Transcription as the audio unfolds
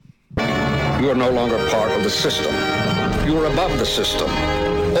You are no longer part of the system. You are above the system,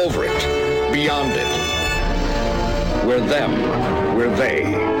 over it, beyond it. We're them. We're they.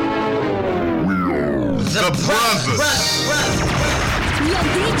 We are the brothers. Yo,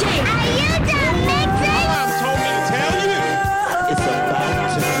 DJ, are you done mixing? Mom told me to tell you. It's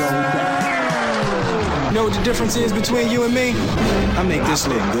about to go down. You know what the difference is between you and me? I make this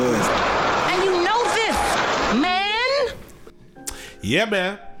look good. And you know this, man. Yeah,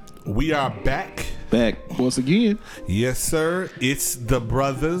 man. We are back. Back once again. Yes, sir. It's the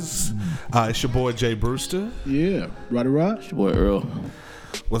brothers. It's your boy Jay Brewster. Yeah. Roddy Rod. It's your boy Earl.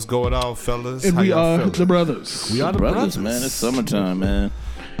 What's going on, fellas? And How we y'all are feeling? the brothers. We are the brothers, man. It's summertime, man.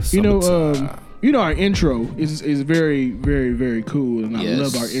 You know, our intro is very, very, very cool, and I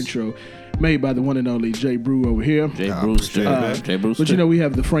love our intro, made by the one and only Jay Brew over here. Jay Brewster. Jay Brewster. But you know, we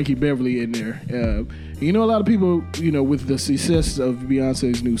have the Frankie Beverly in there. You know, a lot of people, you know, with the success of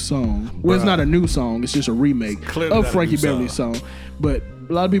Beyonce's new song. Well, it's not a new song; it's just a remake Clearly of not a Frankie new Beverly's song. But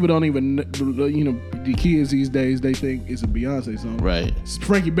a lot of people don't even, you know, the kids these days, they think it's a Beyonce song. Right. It's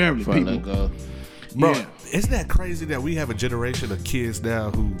Frankie Beverly. Before I People. let go. Bro, Yeah. isn't that crazy that we have a generation of kids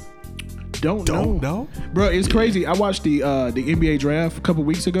now who Don't know? Bro, it's crazy. I watched the NBA draft a couple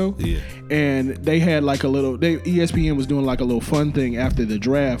weeks ago. Yeah. And they had like a little ESPN was doing like a little fun thing after the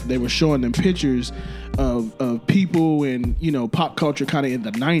draft. They were showing them pictures of people and, you know, pop culture kind of in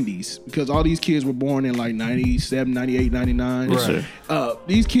the 90s, because all these kids were born in like 97, 98, 99. Yes, sir.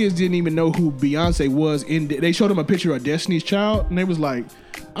 These kids didn't even know who Beyonce was. They showed them a picture of Destiny's Child and they was like,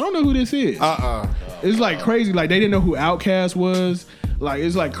 I don't know who this is. It's like crazy. Like they didn't know who Outkast was. Like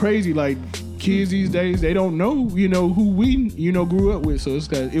it's like crazy. Like kids these days, they don't know, you know, who we, you know, grew up with. So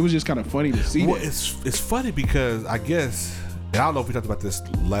it was just kind of funny to see. Well, that. it's funny because I guess, and I don't know if we talked about this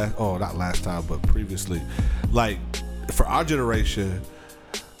not last time, but previously, like for our generation,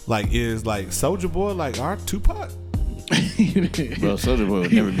 like is like Soulja Boy like our Tupac? Bro, Soulja Boy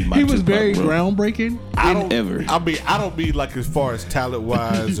would never be my He was Tupac, very bro. groundbreaking. I don't Ever. I don't mean like as far as talent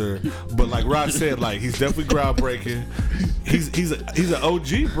wise but like Rod said, like he's definitely groundbreaking. He's an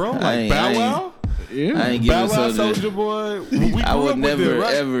OG, bro. Like Bow Wow. Yeah. I ain't Bow giving Wow, Soulja. Soulja Boy. We I grew would up with never it,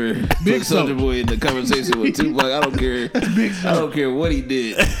 right? ever Big put Soulja Boy in the conversation with Tupac. I don't care. I don't care what he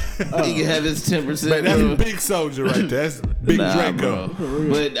did. He can have his 10%. Man, that's bro. Big Soldier right there. That's Big Draco. Bro.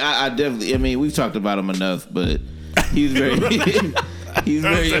 But I definitely, I mean, we've talked about him enough, but he's very he's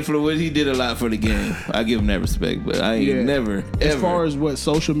very influential. He did a lot for the game. I give him that respect, but I ain't never ever. As far as what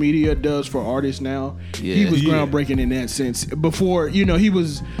social media does for artists now, he was groundbreaking in that sense. Before, you know, he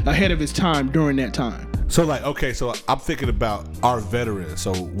was ahead of his time during that time. So like, okay, so I'm thinking about our veterans.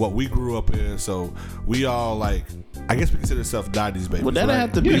 So what we grew up in. So we all like, I guess we consider ourselves 90s babies. Well, that'd right?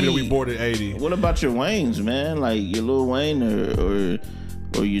 have to be. Even though we born in 80. What about your Waynes, man? Like your Lil Wayne or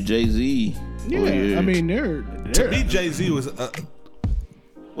your Jay-Z? Yeah, I mean, they're To me, Jay-Z was.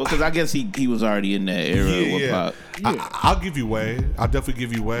 Well, because I guess he was already in that era with pop. I'll give you Wayne. I'll definitely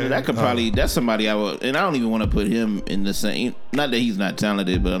give you Wayne. That could probably that's somebody I would, and I don't even want to put him in the same. Not that he's not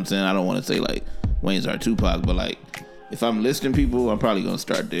talented, but I'm saying I don't want to say like Wayne's our Tupac, but like if I'm listing people, I'm probably gonna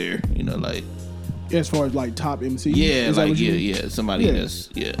start there. You know, like as far as like top MCs. yeah, Is that like what you mean? somebody that's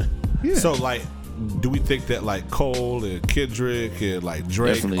Yeah. So like, do we think that like Cole and Kendrick and like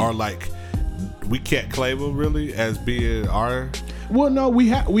Drake Definitely. are like, we can't claim them really as being our? Well, no, we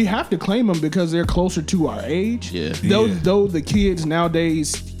have to claim them because they're closer to our age. Yeah. Though the kids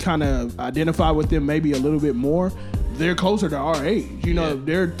nowadays kind of identify with them maybe a little bit more, they're closer to our age. You know,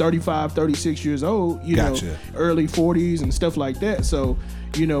 they're 35, 36 years old, you know, early 40s and stuff like that. So,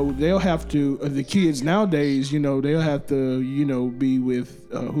 you know, they'll have to, the kids nowadays, you know, they'll have to, you know, be with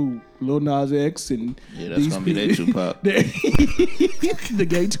Lil Nas X and that's these gonna be their Tupac. The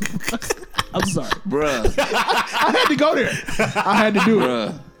gay Tupac. I'm sorry. Bruh. I had to go there. I had to do it.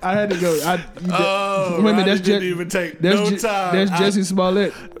 Bruh. I had to go. Women, that's didn't even take that's no time. That's Jesse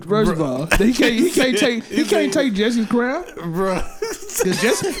Smollett. First of all, he can't take Jesse's crown, bro. Because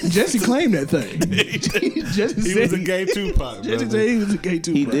Jesse claimed that thing. He was a gay Tupac. Jesse said he was a gay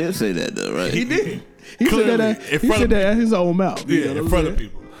Tupac. He did say that though, right? He did. He said that at his own mouth. Yeah, in front of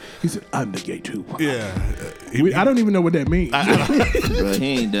people. He said, "I'm the gay Tupac." Yeah, I don't even know what that means. Bro,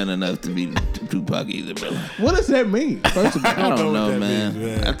 he ain't done enough to be Tupac either, bro. What does that mean? First of all, I don't know, man.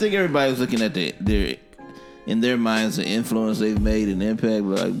 Means, man. I think everybody's looking at their in their minds the influence they've made and impact.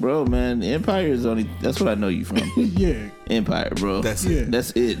 But like, bro, man, Empire is only that's what I know you from. Yeah, Empire, bro. That's it.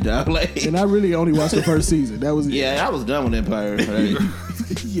 That's it, dog. Like, and I really only watched the first season. That was it. Yeah, I was done with Empire. Right?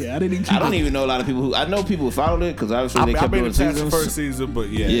 Yeah, I didn't. I don't even know a lot of people I know people who followed it because obviously they kept doing seasons. I made it past seasons. the first season, but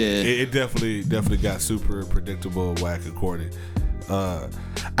it definitely got super predictable, whack, and corny.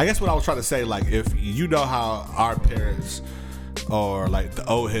 I guess what I was trying to say, like, if you know how our parents or like the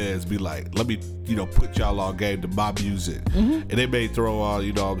old heads be like, let me, put y'all on game to my music. And they may throw on,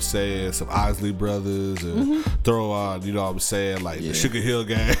 what I'm saying, some Isley Brothers and throw on, what I'm saying, like the Sugar Hill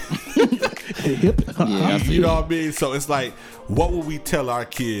Gang. You know what I mean? So it's like, what would we tell our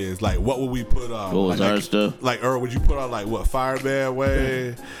kids? Like, what would we put on? What was our stuff? Like, Earl, would you put on like what, Fireman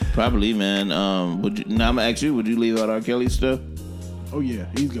Way? Probably, man. Now I'm gonna ask you, would you leave out R. Kelly stuff? Oh yeah,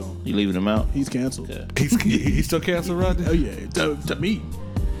 he's gone. You leaving him out? He's canceled. Yeah. He's still canceled, right? Oh yeah, to me.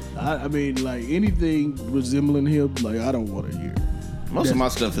 I mean, like anything resembling him, like I don't want to hear. Most of my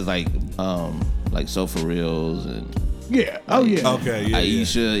stuff is like So For Reals and yeah. Oh yeah. Okay. Yeah.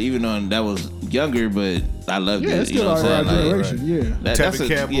 Aisha, even though that was younger, but I loved it. It's still our generation. Right.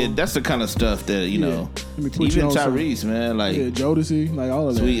 That's the kind of stuff that even Tyrese, man, like Jodeci, like all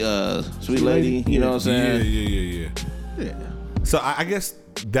of that. Sweet lady. You know what I'm saying? Yeah. So I guess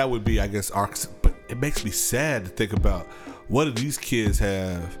that would be, but it makes me sad to think about what do these kids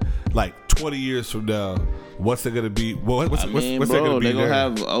have like 20 years from now. What's it gonna be? What's bro, gonna be? They're gonna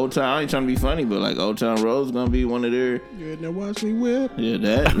have Old Town. I ain't trying to be funny, but like Old Town Road's gonna be one of their. Yeah, now watch me whip. Yeah,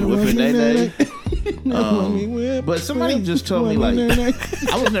 that whipping that. But somebody just told me like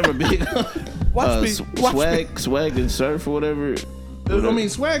I was never big on swag and surf or whatever. I mean,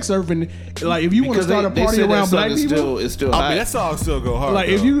 swag surfing. Like, if you want to start a party around black people, it's still. I mean, that song still go hard. Like,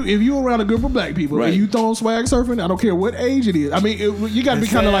 if you around a group of black people and you throwing swag surfing, I don't care what age it is. I mean, you got to be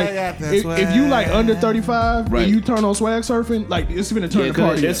kind of like if you like under 35 and you turn on swag surfing, like it's gonna turn the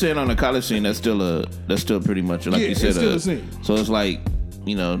party. They're saying on the college scene that's still pretty much like you said. It's still a scene. So it's like.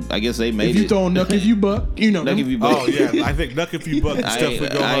 I guess they made it. If you throwing Nuck If You Buck, Nuck If You Buck. Oh yeah, I think Nuck If You Buck definitely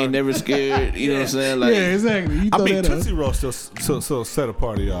go hard. I ain't never scared. You know what I'm saying? Like, yeah, exactly. I mean, Tootsie Roll still set a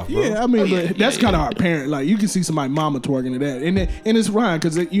party off. Bro. Yeah, I mean, but that's kind of our parent. Like, you can see somebody mama twerking to that, and it's fine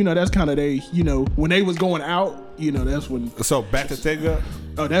because that's kind of they. When they was going out, that's when. So back the thing up.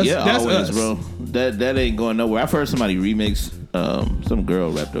 Oh, that's always, us. Bro. That ain't going nowhere. I've heard somebody remix. Some girl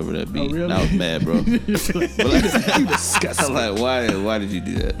rapped over that beat. Oh, really? And I was mad, bro. You disgusting. I'm like, why did you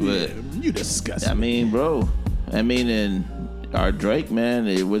do that? But you disgusting. I mean, bro. And our Drake, man,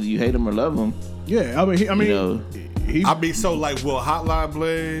 whether you hate him or love him. Yeah, I mean, so like, will Hotline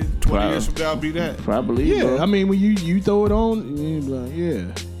Bling 20 years from now be that? Probably. Yeah, bro. I mean, when you throw it on, you're like, yeah.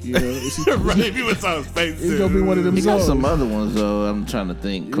 Right, if you was on his face, it's gonna be one of them. He songs. got some other ones though. I'm trying to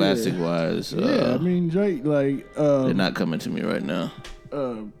think, classic wise. I mean Drake, like they're not coming to me right now.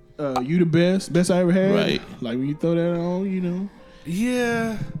 You the best I ever had. Right, like when you throw that on,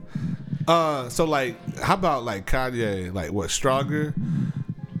 Yeah. So like, how about like Kanye? Like what? Stronger.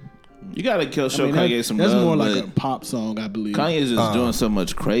 You gotta show Kanye some love. That's more like a pop song, I believe. Kanye's just doing so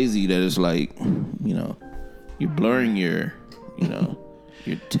much crazy that it's like, you're blurring your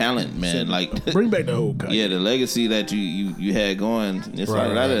talent, man. Like bring back the old Kanye. Yeah, the legacy that you had going. It's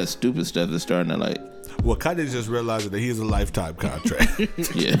like a lot of that stupid stuff is starting to like. Well, Kanye's just realizing that he's a lifetime contract.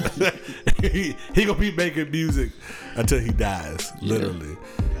 Yeah, he gonna be making music until he dies. Literally,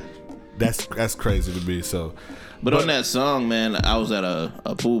 that's crazy to me. So, but on that song, man, I was at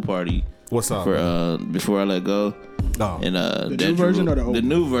a pool party. What song? For Before I Let Go. Oh. And the new version or the old? The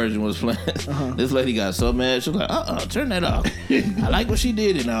new version was playing. This lady got so mad. She was like, turn that off. I like what she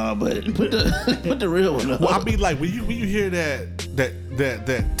did and all, but put the real one up. Well, I mean, like when you hear that da da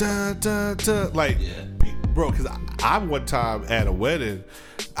da, like, bro, because I one time at a wedding,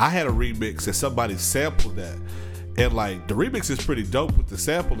 I had a remix and somebody sampled that, and like the remix is pretty dope with the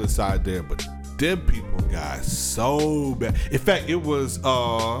sample inside there, but them people got so bad. In fact, it was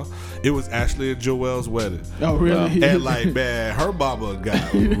Ashley and Joel's wedding. Oh, really? And like, man, her mama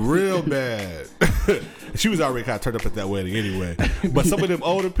got real bad. She was already kind of turned up at that wedding anyway. But some of them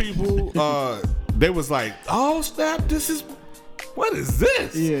older people, they was like, "Oh snap! What is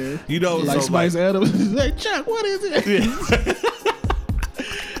this?" Yeah, like so Spice Adams. Like, Chuck, what is it?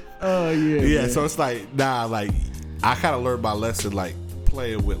 Oh yeah. Yeah. Man. So it's like, nah, like I kind of learned my lesson, like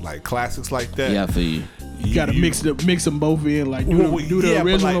playing with like classics like that. Yeah, I feel you. You gotta mix them both in, like do the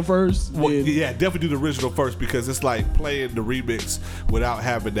original first. Well, yeah, definitely do the original first because it's like playing the remix without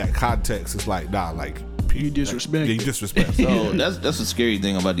having that context. It's like, nah, like you disrespect. Yeah, you disrespect. So that's a scary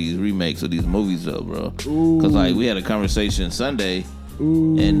thing about these remakes of these movies, though, bro. Because like we had a conversation Sunday,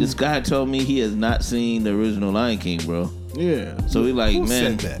 and this guy told me he has not seen the original Lion King, bro. Yeah. So we like,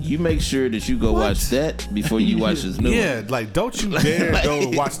 man, you make sure that you go watch that before you watch this new one. Yeah, like don't you dare go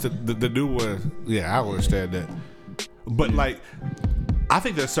watch the new one. Yeah, I understand that. But like, I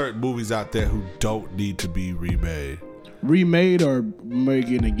think there's certain movies out there who don't need to be remade. Remade or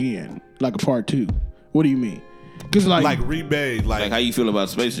making again, like a part 2. What do you mean? Because like remade, like how you feel about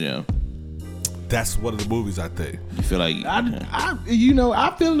Space Jam? That's one of the movies I think. You feel like I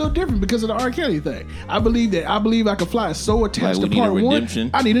feel a little different because of the R. Kelly thing. I believe I Can Fly is so attached to part one.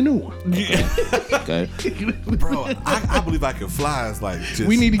 I need a new one. Okay. Bro, I believe I Can Fly is like just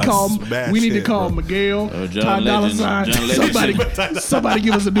we need to call bro. Miguel, Ty Dolla $sign. Somebody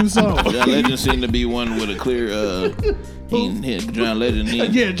give us a new song. John Legend seemed to be one with a clear John Legend.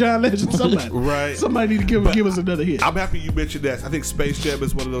 Yeah, John Legend. Somebody. Right. Somebody need to give us another hit. I'm happy you mentioned that. I think Space Jam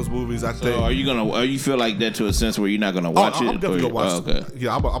is one of those movies. I think. So are you feel like that to a sense where you're not gonna watch it? I'm definitely gonna watch it. Okay.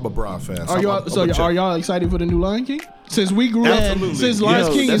 Yeah, I'm a Broad fan. Are y'all excited for the new Lion King? Since we grew up, since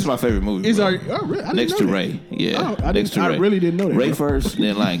Lion King that's my favorite movie. Is bro. next to Ray? Yeah, next to Ray. I really didn't know that. Ray first,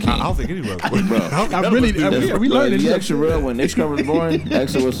 then Lion King. I don't think anyone. We learned it. The extra real when Nick was born.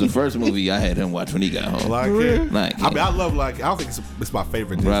 Actually, was the first movie I had him watch when he got home. Lion King. Lion King. I mean, I love Lion King. I don't think it's my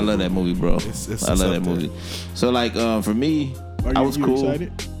favorite. Bro, I love that movie, bro. I love that movie. So like for me, I was cool.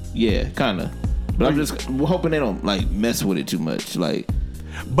 Excited? Yeah, kind of. But I'm just hoping they don't like mess with it too much. Like,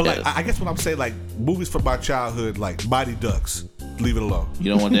 but like I guess what I'm saying, like movies from my childhood, like Mighty Ducks. Leave it alone.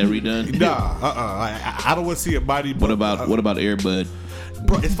 You don't want that redone? Nah, I don't want to see a Mighty. What about Air Bud?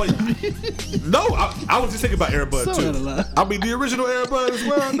 Bro, it's funny. No, I was just thinking about Air Bud too. I mean, the original Air Bud as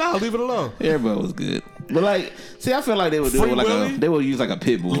well. Nah, leave it alone. Air Bud was good, but like, see, I feel like they would do it like they would use like a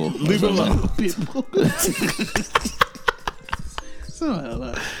pit bull. Leave it alone. Pit bull.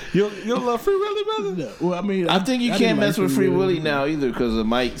 You don't love Free Willy, brother? No. Well, I mean, I think you can't mess with Free Willy now either because of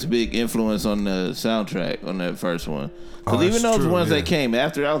Mike's big influence on the soundtrack on that first one. Because even those ones that came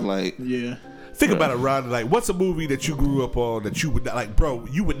after, I was like, yeah. Think about it, Ron. Like, what's a movie that you grew up on that you would not like, bro?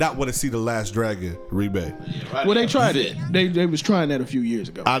 You would not want to see The Last Dragon remake. Well, they tried it. They was trying that a few years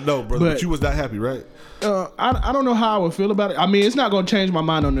ago. I know, brother, but you was not happy, right? I don't know how I would feel about it. I mean, it's not going to change my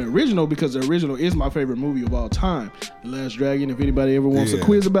mind on the original because the original is my favorite movie of all time. The Last Dragon. If anybody ever wants a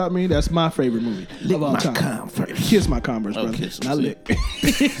quiz about me, that's my favorite movie of all time. Kiss my Converse, brother. Not lick.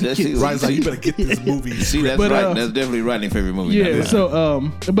 Right, like you better get this movie. See, that's right. That's definitely Rodney's favorite movie. Yeah.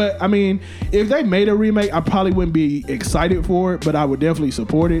 So, but I mean, if they made a remake, I probably wouldn't be excited for it, but I would definitely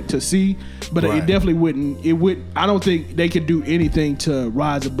support it to see. But it definitely wouldn't. It would. I don't think they could do anything to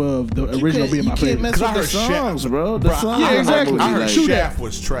rise above the original being my favorite. The songs, bro. The songs. Yeah, exactly. I heard Shaft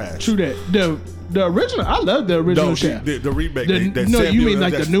was trash. True that. The original, I love the original Shaft. The remake. You mean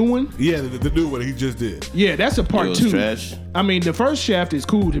like the new one? Yeah, the new one he just did. Yeah, that's a part 2. Trash. I mean, the first Shaft is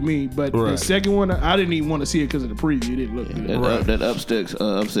cool to me, but the second one, I didn't even want to see it because of the preview. It didn't look good. That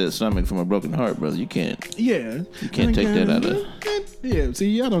upset stomach from a broken heart, brother. You can't. Yeah. You can't take that out of. Yeah.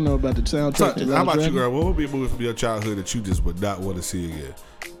 See, I don't know about the soundtrack. How about you, girl? What would be a movie from your childhood that you just would not want to see again?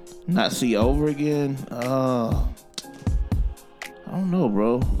 Not see over again? I don't know,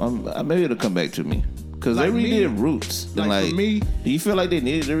 bro. Maybe it'll come back to me. Because they redid Roots. Like for me, do you feel like they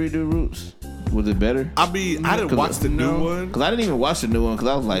needed to redo Roots? Was it better? I mean, I didn't watch the new one. Because I didn't even watch the new one because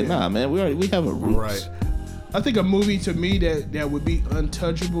I was like, nah, man, we have a Roots. Right. I think a movie to me that would be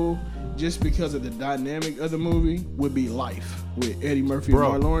untouchable just because of the dynamic of the movie would be Life with Eddie Murphy and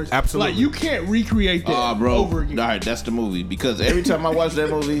Martin Lawrence. Absolutely. Like, you can't recreate that over again. All right, that's the movie. Because every time I watch that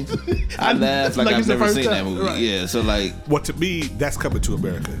movie, I laugh like I've never seen that movie. Right. Yeah, so like... Well, to me, that's Coming to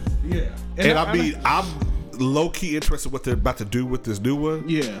America. Yeah. And I mean, I'm low-key interested in what they're about to do with this new one.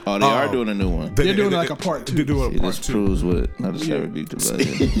 Yeah. Oh, they are doing a new one. They're doing like a part 2. They're doing a part 2. This proves what not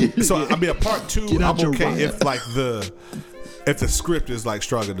to So, I mean, a part 2, I'm okay if like if the script is like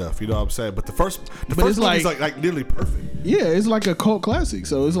strong enough, you know what I'm saying? But the first one is like nearly perfect. Yeah, it's like a cult classic.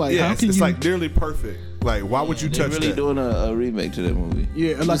 So it's like, how can it's you? like nearly perfect. Like, why would you touch really that? Doing a remake to that movie.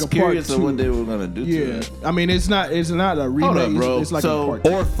 Yeah, like a part 2. Curious of what they were gonna do. To it. I mean, it's not a remake. Hold up, bro. It's like a part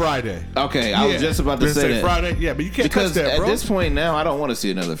 2. Or Friday. Okay, I was just about to say that. Friday. Yeah, but you can't because touch that, bro. At this point now, I don't want to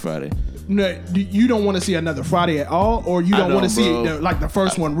see another Friday. No, you don't want to see another Friday at all, or you don't want to see it like the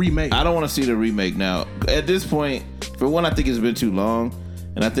first one remake. I don't want to see the remake now. At this point, for one, I think it's been too long,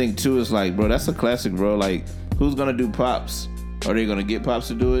 and I think two is like, bro, that's a classic, bro. Like, who's gonna do Pops? Are they gonna get Pops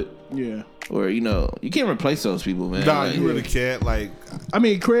to do it? Yeah. Or you can't replace those people, man. Nah, you really can't. Like, I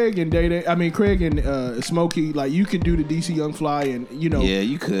mean, Craig and Smokey, like you could do the DC Young Fly, and yeah,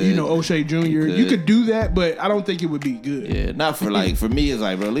 you could, O'Shea Jr. You could do that, but I don't think it would be good. Yeah, not for for me. It's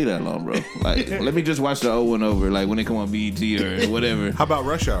like, bro, leave that alone, bro. Like, let me just watch the old one over, like when they come on BET or whatever. How about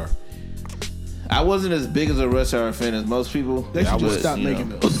Rush Hour? I wasn't as big as a Rush Hour fan as most people. They should just stop making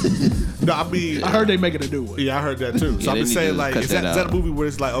those. No, I mean, I heard they making a new one. Yeah, I heard that too. So Yeah, I'm just they need saying, to like, cut is that that a out. movie where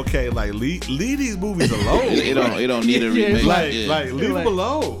it's like, okay, like leave these movies alone. It don't need a remake. Like leave them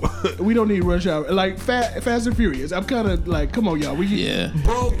alone. We don't need Rush Hour. Like Fast and Furious. I'm kind of like, come on, y'all.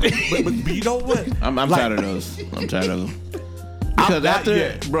 Bro. But you know what? I'm tired of those. I'm tired of them.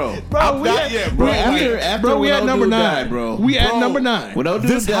 Because Bro, I'm not yet, bro. After we at number 9, died, bro. We at number 9. When old dude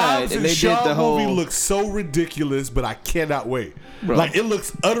This died, Hobbs and and they did Shaw the whole movie looks so ridiculous, but I cannot wait. Bro. Like it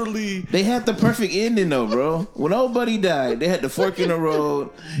looks utterly. They had the perfect ending though, bro. When old buddy died, they had the fork in the road.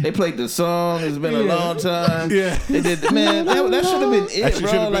 They played the song. It's been a long time. Yeah. They did. Man, that should have been That it, should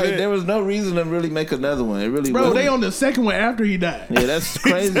bro. have been Like it. there was no reason to really make another one. It really Bro, wasn't. they on the second one after he died. Yeah, that's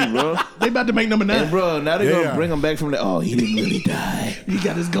crazy, bro. They about to make number 9. And bro, now they're Yeah. gonna bring him back from the. Oh, he didn't really die. He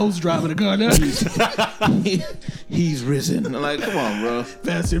got his ghost driving the car now. He's risen. I'm like, come on, bro.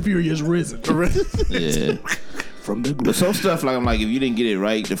 Fast and Furious risen. Yeah. From the But some stuff like I'm like, if you didn't get it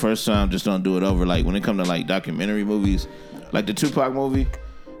right the first time, just don't do it over. Like when it comes to like documentary movies, like the Tupac movie,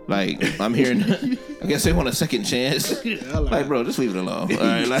 like I'm hearing, I guess they want a second chance. Like, bro, just leave it alone. All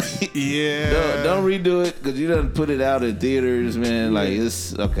right, like don't redo it because you done put it out in theaters, man. Like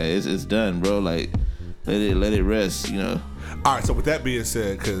it's okay, it's done, bro. Like let it rest, you know. All right. So with that being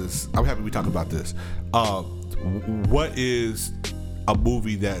said, because I'm happy we talked about this. What is a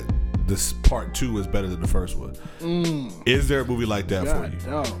movie that this part 2 is better than the first one? Is there a movie like that for you?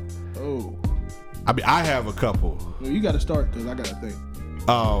 Oh. I mean, I have a couple. Well, you got to start because I got to think.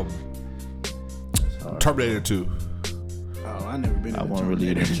 Terminator 2. Oh, I never been in I the won't really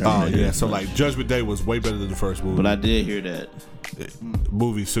Terminator. get into Oh Terminator. yeah. So like Judgment Day was way better than the first movie. But I did hear that.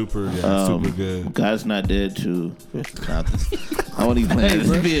 Movie super good. God's Not Dead too. I won't even plan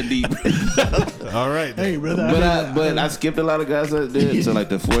this being deep. All right. Hey, brother. But I skipped a lot of God's Not Dead, so like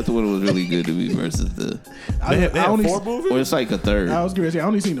the fourth one was really good to me versus the. They have only- 4 movies. Or it's like a third. I was going to say, I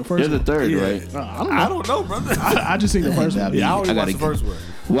only seen the first There's a one. third, Yeah. right? I don't know. brother. I just seen the first one. Yeah, I only I watched gotta the first one.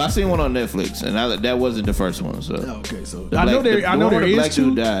 Well, I seen one on Netflix, and that wasn't the first one. So Okay, so The I know black- there. I know the one there where the is black 2.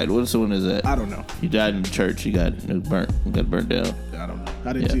 dude died. What one is that? I don't know. He died in the church. He got burnt. He got burnt down. I don't know.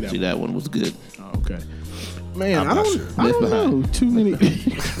 I didn't Yeah, see that. see one. that one was good. Oh, okay. Man, I'm I not don't. sure. I don't Left know. Too many.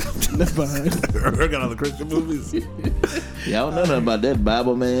 Left behind. I got all the Christian movies. Yeah, I don't know nothing about that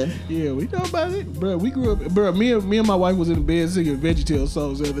Bible man. Yeah, we know about it, bro. We grew up, bro. Me and my wife was in the bed singing VeggieTales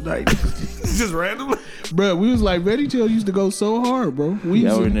songs the other night, Just randomly. bro. We was like VeggieTales used to go so hard, bro. We Yeah,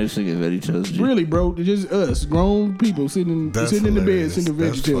 used we're to, in there singing VeggieTales. really, bro. Just us, grown people sitting in That's the bed hilarious. singing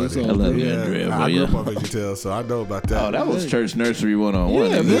That's VeggieTales funny. songs. I love bro. it. Andrea, bro, I grew yeah. up on VeggieTales, so I know about that. Oh, that was church nursery 101.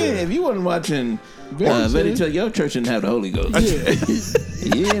 Yeah, if, man. if you wasn't watching VeggieTales. VeggieTales, your church didn't have the Holy Ghost. Yeah.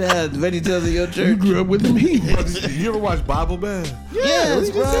 You didn't have VeggieTales in your You church. grew up with them heathens. You ever watch Bible Man? Yes, we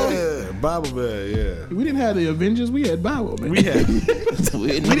just bro. Yeah, Bible Man. Yeah. We didn't have the Avengers. We had Bible, man. We had. We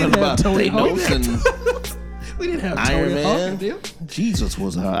didn't didn't know have about Tony Hawk. Thanos and We didn't have Iron Tony Hawk Man. and them. Jesus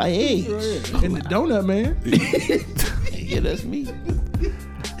was high age. And the Donut Man. Yeah, that's me.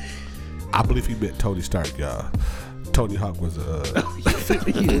 I believe he meant Tony Stark, y'all. Tony Hawk was He was a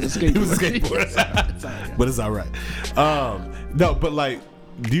he was a skateboarder. skateboarder, but it's all right. No, but like,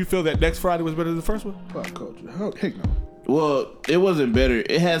 do you feel that Next Friday was better than the first one? Pop culture. Oh, heck no. Well, it wasn't better.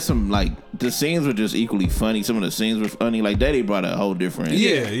 It had some like the scenes were just equally funny. Some of the scenes were funny. Like Daddy brought a whole different.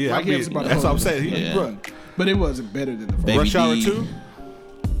 Yeah. Mike I mean, Epps brought that's the what I'm whole- saying. He, Yeah. bro, But it wasn't better than the first. Baby Rush Hour D. 2?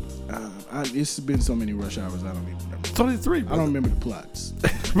 It's been so many Rush Hours, I don't even remember. It's only 3. I don't remember the plots.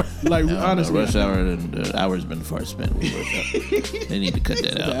 Like, honestly. Rush Hour and the hour's been far spent with Rush Hour. They need to cut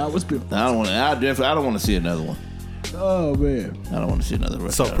that The out. hours been. I don't want to. I don't want to see another one. Oh, man. I don't want to see another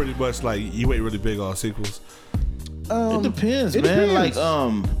Rush So Hour. pretty much like you ain't really big on sequels. It depends, it man. depends.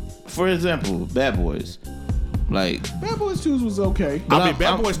 Like, for example, Bad Boys. Like, Bad Boys 2 was okay. I mean, I'm- Bad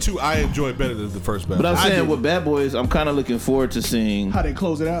I'm- Boys 2 I enjoyed better than the first Bad but I'm Boys. saying did. with Bad Boys, I'm kind of looking forward to seeing. How they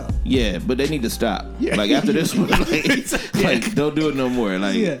close it out. Yeah, but they need to stop. Yeah. Like after this one, like don't do it no more.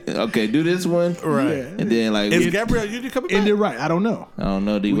 Like, Yeah. okay, do this one, Right. Yeah. and then like Is Gabrielle Union coming back? End it right. I don't know. I don't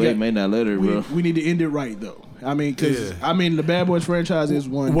know. D We Wade got- may not let her, bro. We need to end it right, though. I mean, because Yeah. the Bad Boys franchise is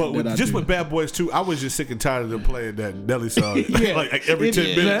one. Well, that I just do. with Bad Boys 2, I was just sick and tired of them playing that Nelly song Yeah. like every It 10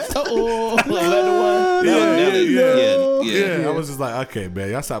 is. minutes. Oh, is that the one? Yeah. I was just like, okay,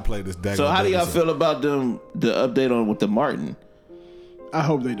 man, y'all stop playing this daggone So how do Nelly y'all song. feel about them? The update on with the Martin? I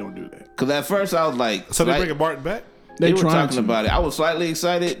hope they don't do that. Because at first I was like, So they slight- bringing Martin back? they were trying talking to. about it. I was slightly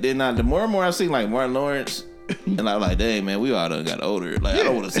excited. Then the more and more I see like Martin Lawrence, and I was like, dang man, we all done got older. Like I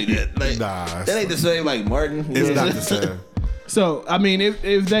don't want to see that. Like Nah, that ain't the same like Martin. You It's know what not I'm the saying? same. So I mean,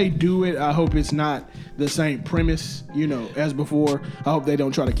 if they do it, I hope it's not the same premise, as before. I hope they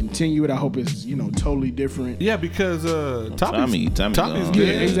don't try to continue it. I hope it's, totally different. Yeah, because Tommy's gone. good.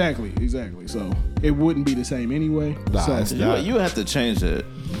 Yeah, exactly. So it wouldn't be the same anyway. Nah, so, you have to change the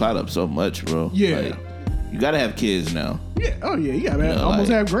plot up so much, bro. Yeah. Like, you gotta have kids now. Yeah. Oh yeah. You gotta almost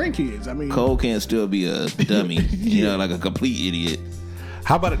have grandkids. I mean, Cole can't still be a dummy. Like a complete idiot.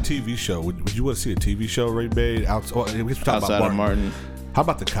 How about a TV show? Would you want to see a TV show remade outside of Martin? How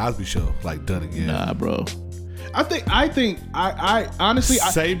about the Cosby Show, like done again? Nah, bro. I think I honestly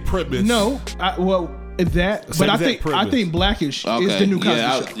same premise. No, I think Blackish is the new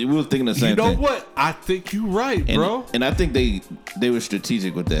Cosby Show. We were thinking the same thing. You know what? I think you're right, bro. And I think they were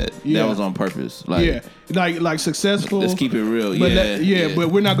strategic with that. Yeah. That was on purpose. Like, like successful. Let's keep it real. But but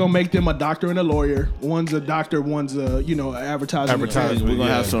we're not gonna make them a doctor and a lawyer. One's a doctor, one's a advertising. We're gonna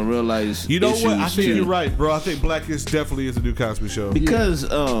have some real life. You know issues what? I think too. you're right, bro. I think Blackish definitely is a new Cosby Show because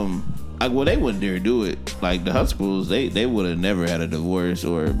they wouldn't dare do it. Like the Huxtables, they would have never had a divorce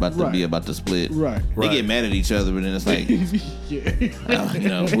or be about to split. Right. They get mad at each other, but then it's like,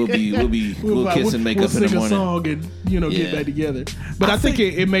 we'll kiss and make up in the morning. Sing a song and get back together. But I think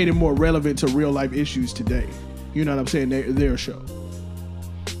it made it more relevant to real life issues today. You know what I'm saying? Their show,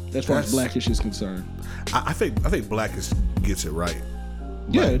 as far as Blackish is concerned. I think Blackish gets it right.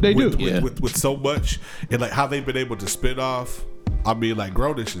 Yeah, they do. With so much and like how they've been able to spin off. I mean, like,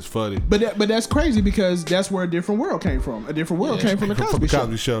 Grownish is funny. But that's crazy because that's where A Different World came from. A Different World came from the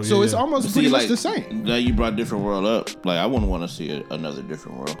Cosby Show. So it's almost pretty much the same. Now you brought Different World up. Like, I wouldn't want to see another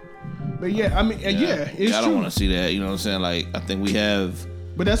Different World. But yeah, I mean, it's true. I don't want to see that. You know what I'm saying? Like, I think we have...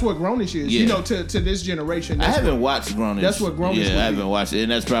 But that's what Grownish is. Yeah. To this generation. I haven't watched Grownish. That's what Grownish is. Yeah, I haven't watched it.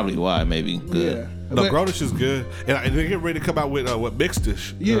 And that's probably why, maybe. Good. Yeah. No, Grownish is good, and they're getting ready to come out with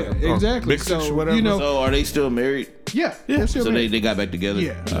Mixed-ish. Yeah, exactly. Mixed-ish, So, whatever. So are they still married? Yeah. They're still so married. they got back together.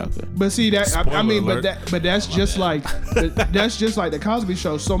 Yeah. Oh, okay. But see that Spoiler alert. but that's just like that's just like the Cosby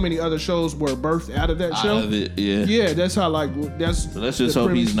Show. So many other shows were birthed out of that show. Out of it, yeah. Yeah, that's how that's. So let's just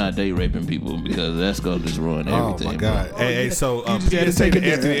hope he's not date raping people because that's gonna just ruin everything. Oh my god! Bro. Hey, so just had to take it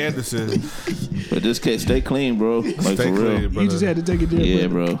Anthony Anderson. But this case, stay clean, bro. Like Stay for real. clean, brother. You just had to take it there. Yeah,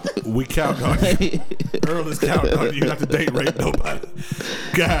 bro. We count on you. Earl is counting on you not to date rape nobody.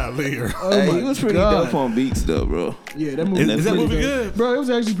 Golly. Hey, he was pretty dope on beats though, bro. Yeah, that movie. Is that movie good? Bro, it was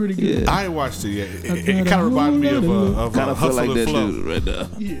actually pretty good. Yeah. I ain't watched it yet. It kind of reminds me of Kind of feel Hustle like and that Flow. dude right now.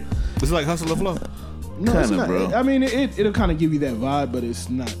 Yeah. It's like Hustle and Flow. No, it's Kinda, not. bro. I mean, it'll kind of give you that vibe, but it's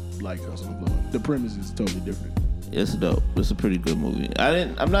not like Hustle and Flow. The premise is totally different. It's dope. It's a pretty good movie.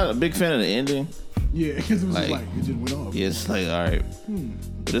 I'm not a big fan of the ending. Yeah, because it was Like, just like it just went off. Yeah, it's like all right,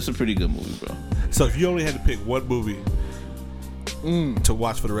 but it's a pretty good movie, bro. So if you only had to pick one movie to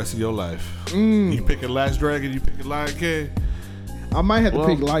watch for the rest of your life, you picking Last Dragon, you picking Lion King? I might have to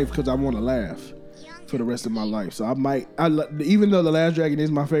pick Life because I want to laugh for the rest of my life. So even though The Last Dragon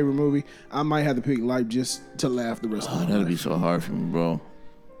is my favorite movie, I might have to pick Life just to laugh the rest of my life. That'd be so hard for me, bro.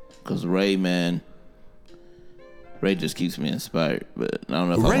 Cause Ray just keeps me inspired. But I don't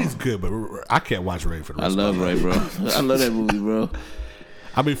know. Ray's good, but I can't watch Ray for the rest of my life. I love Ray, bro. I love that movie, bro.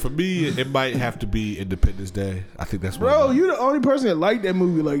 I mean, for me, it might have to be Independence Day. I think that's Bro, you the only person that liked that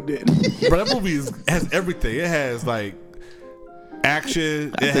movie like that. Bro, that movie has everything. It has like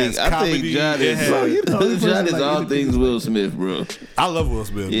action. It has comedy. John is all things Will Smith, bro. I love Will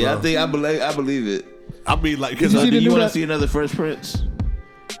Smith. Yeah, bro. I believe it. I mean, like, Did you see Do the you new want to that- see another Fresh Prince?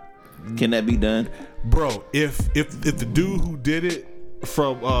 Can that be done? bro, if the dude who did it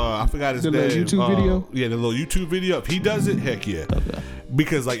from I forgot his The name, little YouTube video? yeah, the little YouTube video, if he does it, heck yeah. Okay.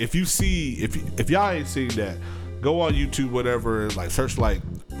 Because like if y'all ain't seen that, go on YouTube, whatever, and like search like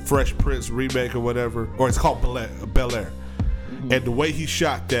Fresh Prince remake or whatever, or it's called Bel Air. Mm-hmm. And the way he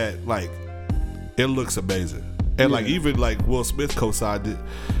shot that, like, it looks amazing. And like even like Will Smith co-signed it.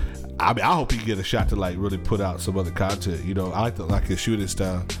 I mean, I hope he can get a shot to like really put out some other content. You know, I like his shooting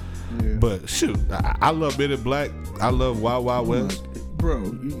style. Yeah. But shoot, I love Men in Black. I love Wild Wild West.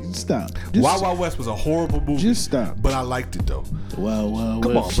 Bro, stop. Wild Wild West was a horrible movie. Just stop. But I liked it though. Wow.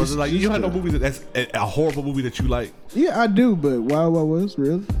 Come on, brother. Like, you don't have no movies that's a horrible movie that you like. Yeah, I do, but Wild Wild West,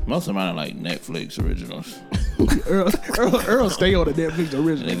 really? Most of mine are like Netflix originals. Earl stay on the Netflix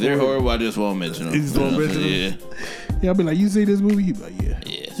original. And if they're horrible, I just won't mention them. You just won't mention them? Yeah. I'll be like, you see this movie? He be like,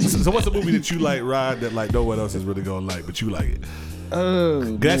 yeah. So what's a movie that you like, Rod, that like no one else is really gonna like, but you like it?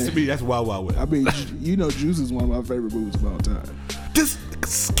 That's to me, that's Wild Wild West. I mean, you know, Juice is one of my favorite movies of all time. This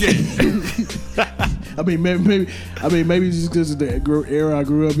skin. I mean, maybe it's just because of the era I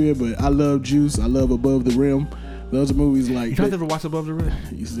grew up in, but I love Juice. I love Above the Rim. Those are movies like. You guys ever watch Above the Rim?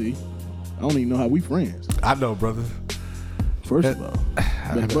 You see, I don't even know how we friends. I know, brother. first of all.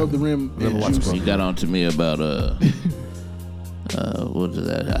 But Above the Rim and Juice. He got on to me about what was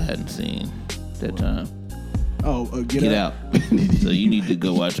that I hadn't seen that time. Oh, Get Out. So you need to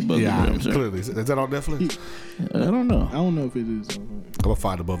go watch Above the Rim, sir. Clearly. Is that on Netflix? I don't know. I don't know if it is. I'm gonna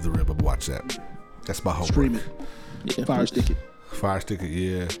find Above the Rim. I'm gonna watch that. That's my homework. Stream it. Yeah, Fire stick it. Fire stick it,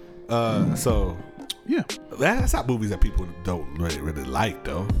 yeah. So yeah, that's not movies that people don't really like,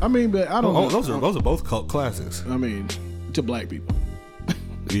 though. I mean, but I don't know. Those are both cult classics. I mean, to black people.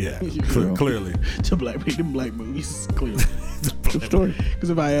 Yeah, clearly. To black people, them black movies, clearly. True story. Because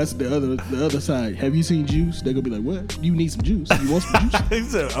if I ask the other side, have you seen Juice? They're gonna be like, what? You need some juice? You want some juice? He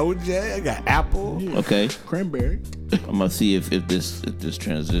said OJ. I got apple. Yeah. Okay. Cranberry. I'm gonna see if this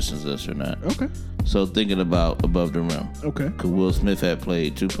transitions us or not. Okay. So thinking about Above the Rim. Okay. Could Will Smith have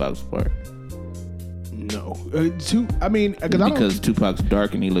played Tupac's part? No. Because Tupac's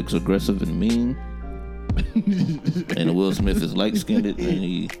dark and he looks aggressive and mean. And Will Smith is light skinned and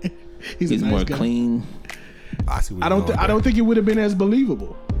he's nice more guy. clean. I don't think it would have been as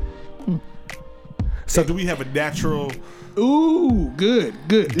believable. So do we have a natural? Ooh, good.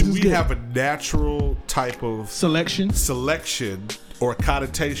 Do we have a natural type of selection or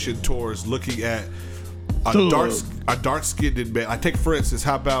connotation towards looking at a dark skinned man? I take for instance,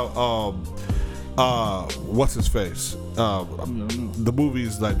 how about what's his face? The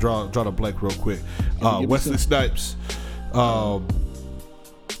movies like draw a blank real quick. Wesley Snipes.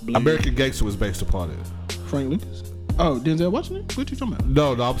 American Gangster was based upon it. Frank Lucas. Oh, Denzel Washington? What you talking about?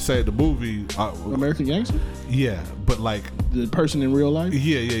 No, I'm saying the movie American Gangster? Yeah, but like the person in real life?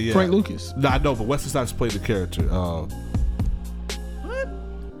 Yeah. Frank Lucas. No, I know, but Wesley Snipes played the character. What?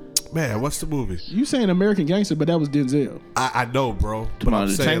 Man, what's the movie? You saying American Gangster, but that was Denzel. I know, bro. Come on,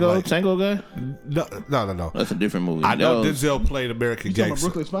 the Tango guy? No. That's a different movie. I know Denzel played American Gangster. You talking about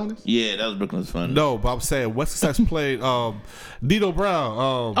Brooklyn's Finest? Yeah, that was Brooklyn's Finest. No, but I'm saying Wesley Snipes played Nino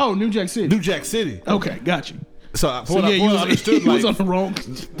Brown. New Jack City. New Jack City. Okay, got you. So I understood. He was on the wrong.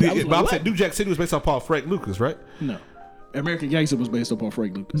 But I'm saying New Jack City was based on Paul Frank Lucas, right? No. American Gangster was based upon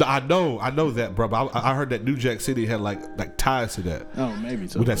Frank Lucas. No, I know that, bro. But I heard that New Jack City had like ties to that. Oh, maybe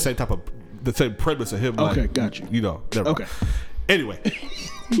so. With that same type of the same premise of him. Okay, like, got you. You know. Okay. Anyway,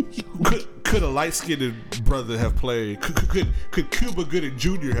 could a light-skinned brother have played? Could Cuba Gooding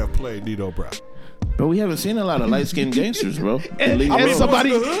Jr. have played Nino Brown? But we haven't seen a lot of light-skinned gangsters, bro.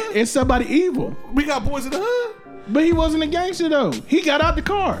 and somebody evil. We got boys in the hood. But he wasn't a gangster though. He got out the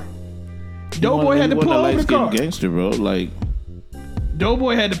car. Doughboy had to pull over the car. Gangster, bro. Like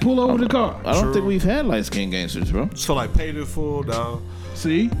Doughboy had to pull over the car. I don't think we've had light-skinned gangsters, bro. So like Paid in Full, dog.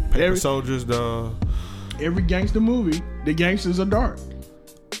 See, Paper Soldiers, dog. Every gangster movie, the gangsters are dark.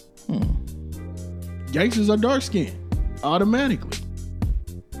 Gangsters are dark skinned automatically.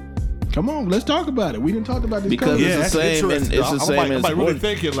 Come on, let's talk about it. We didn't talk about this because it's the same. It's the same as really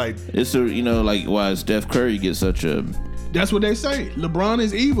thinking like it's like why Steph Curry gets such a. That's what they say. LeBron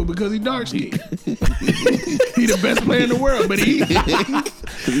is evil because he's dark skinned. He's the best player in the world, but he's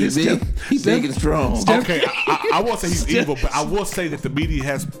big and strong. Okay, I won't say he's evil, but I will say that the media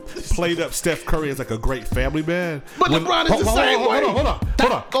has played up Steph Curry as like a great family man. But LeBron is the same way. Hold on.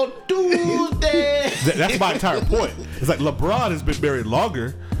 Go do that. That's my entire point. It's like LeBron has been married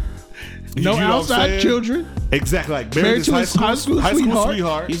longer. No outside children. Exactly, like married to his high school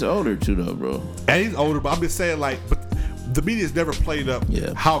sweetheart. He's older too, though, bro. And he's older, but I'm just saying, like, but the media's never played up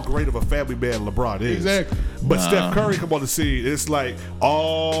how great of a family man LeBron is. Exactly. But Steph Curry come on the scene. It's like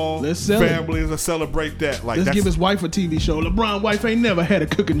all families will celebrate that. Like, let's give his wife a TV show. LeBron's wife ain't never had a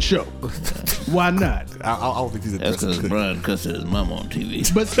cooking show. Why not? I don't think he's That's because LeBron cussed his mom on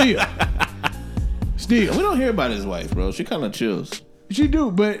TV. But still, we don't hear about his wife, bro. She kind of chills. She do,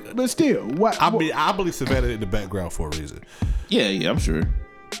 but still, what? I mean, I believe Savannah in the background for a reason. Yeah, I'm sure.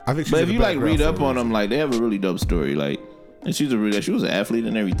 I think. But if you like read up on them, like they have a really dope story. Like, and she was an athlete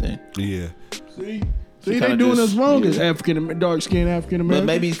and everything. Yeah. See, they doing us wrong as dark skinned African American. But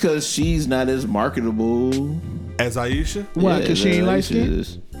maybe because she's not as marketable as Aisha. Why? Because she ain't light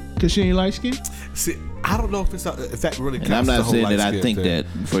skinned. Because she ain't light skinned. See, I don't know if that really counts. And I'm not saying that I think thing. that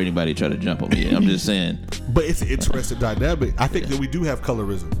before anybody try to jump on me. I'm just saying. But it's an interesting dynamic. I think that we do have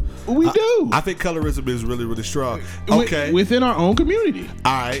colorism. We do. I think colorism is really, really strong. Okay. Within our own community.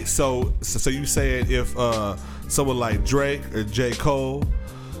 All right. So you saying if someone like Drake or J. Cole,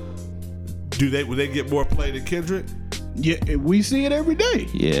 would they get more play than Kendrick? Yeah, we see it every day.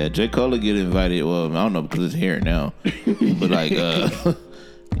 Yeah, J. Cole will get invited. Well, I don't know because it's here now. But like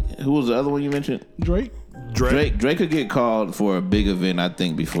who was the other one you mentioned? Drake could get called for a big event, I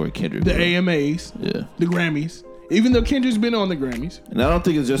think, before Kendrick. The AMAs. Yeah. The Grammys. Even though Kendrick's been on the Grammys. And I don't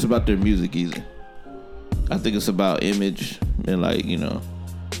think it's just about their music either. I think it's about image, and like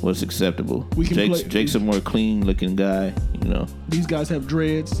what's acceptable. Jake's a more clean looking guy. These guys have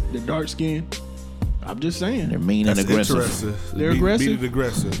dreads. They're dark skinned. I'm just saying. They're mean and aggressive. They're aggressive. Mean and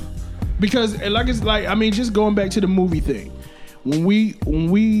aggressive. Because just going back to the movie thing. When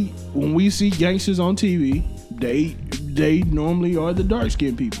we see gangsters on TV, they normally are the dark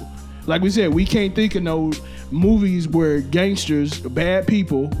skinned people. Like we said, we can't think of no movies where gangsters, bad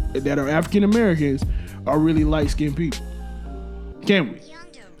people that are African Americans, are really light skinned people. Can we?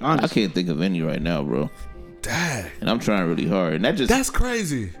 Honestly. I can't think of any right now, bro. Dang. And I'm trying really hard. And that's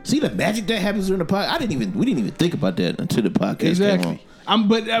crazy. See the magic that happens during the podcast? We didn't even think about that until the podcast came on.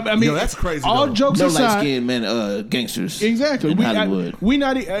 But I mean, that's crazy. All though. jokes aside, light skinned men, gangsters. Exactly. In Hollywood. We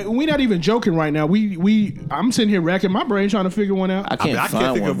not even joking right now. I'm sitting here racking my brain trying to figure one out. I can't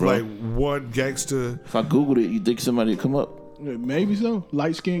think one, of bro. like one gangster. If I Googled it, you think somebody would come up? Maybe so.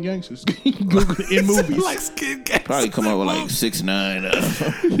 Light skinned gangsters. Google it in movies. Light skinned gangsters. Probably come up with like 6'9".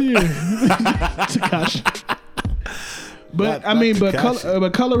 Tekashi. But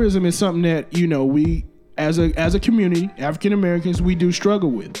colorism is something that we as a community, African Americans, we do struggle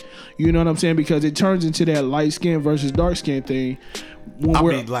with. You know what I'm saying? Because it turns into that light skin versus dark skin thing.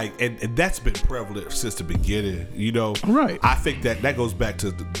 And that's been prevalent since the beginning. Right? I think that goes back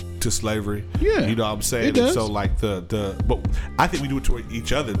to slavery. Yeah, you know what I'm saying. It does. So like but I think we do it to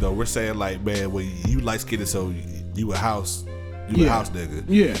each other though. We're saying like, man, well, you light skinned, so you a house. You a house nigga.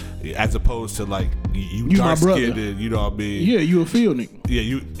 Yeah. As opposed to like you dark skinned and you know what I mean? Yeah, you a field nigga.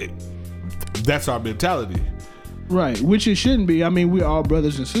 Yeah, that's our mentality. Right, which it shouldn't be. I mean, we're all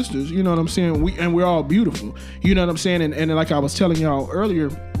brothers and sisters, you know what I'm saying? We're all beautiful. You know what I'm saying? And like I was telling y'all earlier,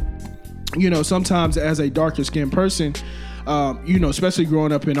 sometimes as a darker skinned person, especially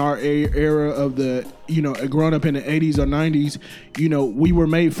growing up in our era of the, growing up in the 80s or 90s, we were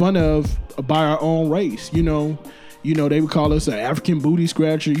made fun of by our own race, they would call us an African booty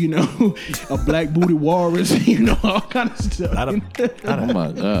scratcher, a black booty walrus, all kind of stuff. Oh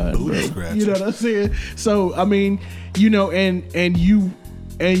my God, booty scratcher. You know what I'm saying? So I mean, and you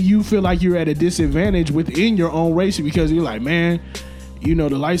feel like you're at a disadvantage within your own race because you're like, man, the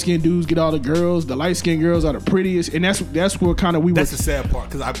light skinned dudes get all the girls. The light skinned girls are the prettiest, and that's what kind of That's the sad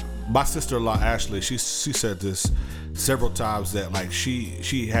part because my sister-in-law Ashley, she said this several times that like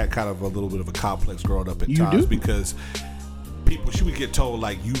she had kind of a little bit of a complex growing up at times because she would get told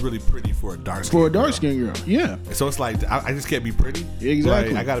like you really pretty for a dark skin girl. Yeah. And so it's like I just can't be pretty.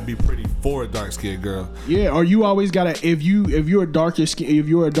 Exactly. Like, I gotta be pretty for a dark skinned girl. Yeah, or you always gotta if you're a darker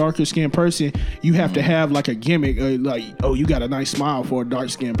skinned person, you have to have like a gimmick, like you got a nice smile for a dark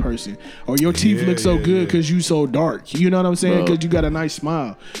skinned person, or your teeth look so good because you so dark. You know what I'm saying? Because you got a nice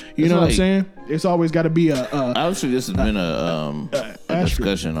smile. You know what I'm saying? It's always got to be obviously this has been a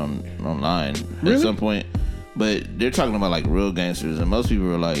discussion online really? At some point. But they're talking about like real gangsters, and most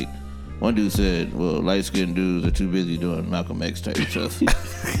people are like, one dude said, well, light skinned dudes are too busy doing Malcolm X type stuff. He's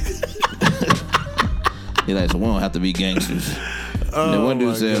like, so we don't have to be gangsters. And then one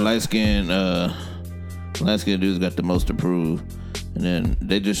dude said light skinned dudes got the most to prove. And then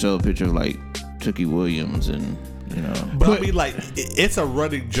they just show a picture of like Tookie Williams and But I mean, like, it's a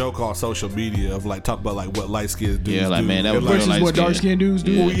running joke on social media of like talking about like what light skinned dudes do. Man, that was versus what dark skinned dudes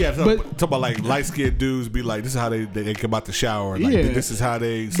do. Talk about like light skinned dudes be like, this is how they come out the shower. Like, this is how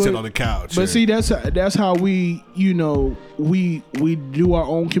they sit on the couch. But see, that's how we we do our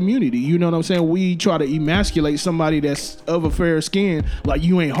own community. You know what I'm saying? We try to emasculate somebody that's of a fair skin, like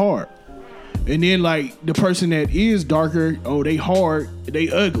you ain't hard. And then like the person that is darker, they hard, they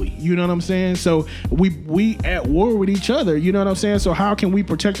ugly. You know what I'm saying? So we at war with each other. You know what I'm saying? So how can we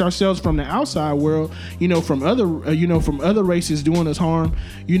protect ourselves from the outside world? From other races doing us harm.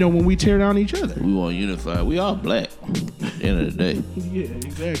 When we tear down each other. We want to unify. We all black. At the end of the day. Yeah,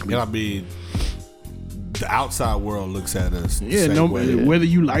 exactly. And I mean, the outside world looks at us. Whether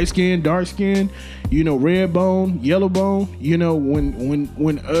you light skin, dark skin, red bone, yellow bone,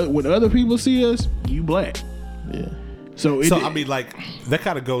 when other people see us, you black. Yeah. So I mean, like that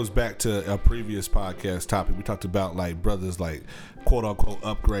kind of goes back to a previous podcast topic. We talked about like brothers, like quote unquote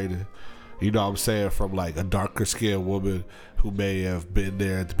upgraded. You know what I'm saying? From like a darker skinned woman who may have been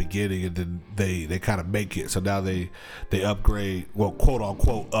there at the beginning and then they kind of make it. So now they upgrade, well, quote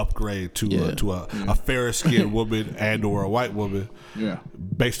unquote upgrade to a fairer skinned woman and or a white woman. Yeah.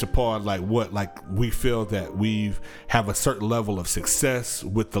 Based upon like what we feel that we have a certain level of success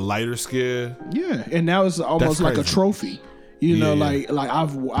with the lighter skin. Yeah, and now it's almost like a trophy. Like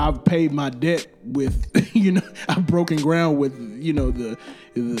I've paid my debt with, I've broken ground with,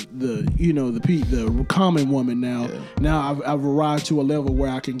 the common woman now. Yeah. Now I've arrived to a level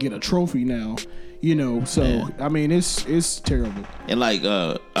where I can get a trophy now, You know, so man. I mean, it's terrible. And like,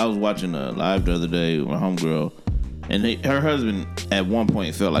 I was watching live the other day with my homegirl, and her husband at one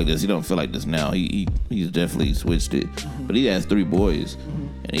point felt like this. He don't feel like this now. He's definitely switched it. Mm-hmm. But he has 3 boys,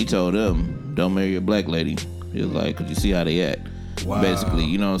 and he told them, "Don't marry a black lady." He was like, "Cause you see how they act." Wow. Basically,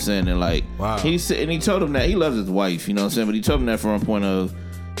 you know what I'm saying? And like, wow. He told him that he loves his wife, you know what I'm saying? But he told him that from a point of,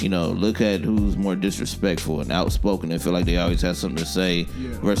 you know, look at who's more disrespectful and outspoken and feel like they always have something to say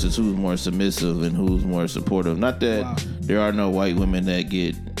versus who's more submissive and who's more supportive. Not that there are no white women that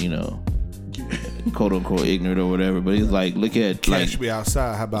get, you know, quote unquote ignorant or whatever, but he's like, look at catch me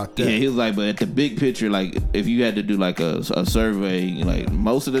outside. How about that? Yeah, he was like, but at the big picture, like if you had to do like a survey, like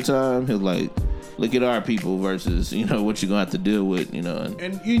most of the time, he was like, look at our people versus, you know, what you're gonna have to deal with, you know.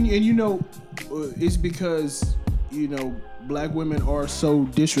 And you know, it's because, you know, black women are so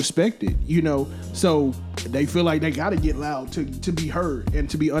disrespected, you know, so they feel like they gotta get loud to be heard and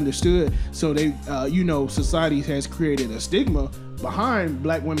to be understood. So they, you know, society has created a stigma behind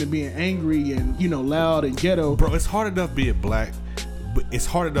black women being angry and, you know, loud and ghetto. Bro, it's hard enough being black, but it's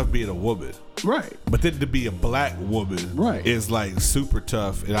hard enough being a woman. Right. But then to be a black woman is like super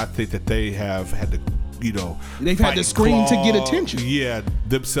tough, and I think that they have had to, you know, they've had to scream to get attention. Yeah,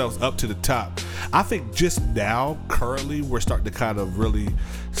 themselves up to the top. I think just now, currently, we're starting to kind of really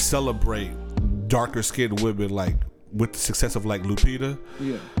celebrate darker skinned women, like with the success of like Lupita.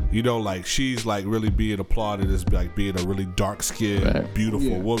 Yeah. You know, like she's like really being applauded as like being a really dark skinned,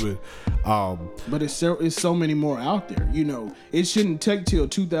 beautiful woman. But it's so many more out there. You know, it shouldn't take till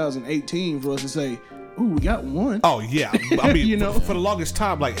 2018 for us to say, "Ooh, we got one." Oh yeah, I mean, you know, for the longest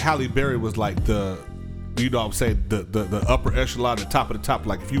time, like Halle Berry was like the, you know what I'm saying, the upper echelon, the top of the top.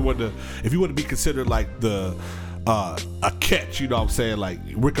 Like if you want to be considered like the a catch, you know what I'm saying, like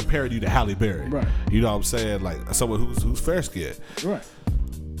we're comparing you to Halle Berry, right? You know what I'm saying, like someone who's fair skinned, right?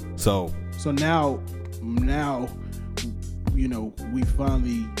 So now, you know, we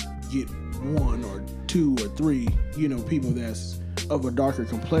finally get 1 or 2 or 3, you know, people that's of a darker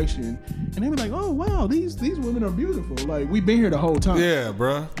complexion, and they be like, "Oh wow, these women are beautiful." Like we've been here the whole time. Yeah,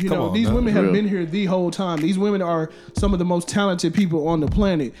 bro. You know, these women have been here the whole time. These women are some of the most talented people on the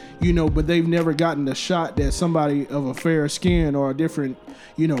planet. You know, but they've never gotten the shot that somebody of a fair skin or a different,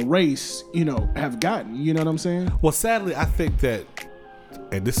 you know, race, you know, have gotten. You know what I'm saying? Well, sadly, I think that,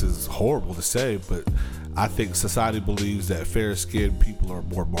 and this is horrible to say, but I think society believes that fair skinned people are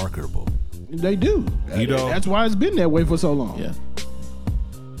more marketable. They do. You know, that's why it's been that way for so long. Yeah.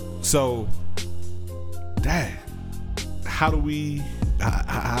 So, dang, how do we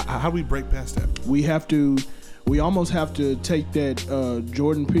break past that? We almost have to take that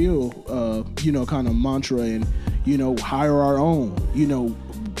Jordan Peele, you know, kind of mantra and, you know, hire our own, you know,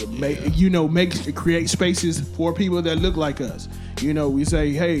 create spaces for people that look like us. You know, we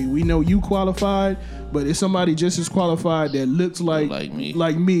say, hey, we know you qualified, but it's somebody just as qualified that looks like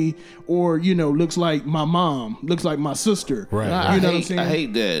me, or, you know, looks like my mom, looks like my sister. Right. You know what I'm saying? I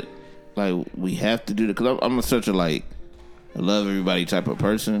hate that. Like, we have to do that, because I'm such a, like, I love everybody type of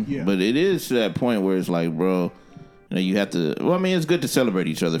person. Yeah. But it is to that point where it's like, bro, you know, you have to, well, I mean, it's good to celebrate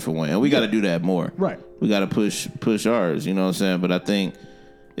each other for one. And we got to do that more. Right. We got to push ours, you know what I'm saying? But I think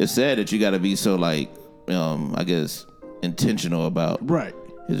it's sad that you got to be so, like, I guess, intentional about. Right.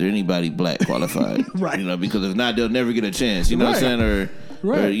 Is there anybody black qualified? Right. You know, because if not, they'll never get a chance. You know what I'm saying?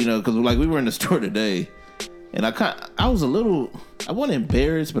 Or you know, because like we were in the store today, and I was a little, I wasn't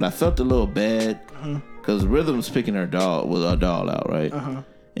embarrassed, but I felt a little bad because Rhythm's picking her doll out, right?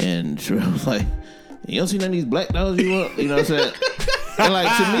 And Sherelle was like, "You don't see none of these black dolls you want?" You know what I'm saying? And like,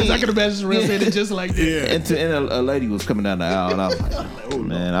 to me, I can imagine Sherelle saying it just like that. Yeah. And a lady was coming down the aisle, and I was like, "Oh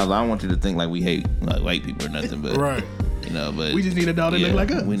man, I don't want you to think like we hate like white people or nothing, but right." You know, but we just need a doll that look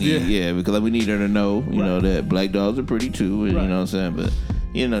like us. We need, because like, we need her to know, you know, that black dolls are pretty too. You know what I'm saying? But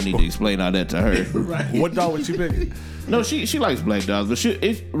you don't need to explain all that to her. Right. What doll would she pick? No, she likes black dolls, but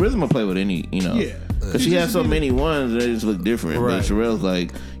Rhythm will play with any, you know. Yeah. Because she has so many ones that they just look different. Right. But Sherelle's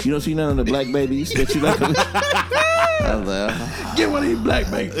like, you don't see none of the black babies that you like. I was like, get one of these black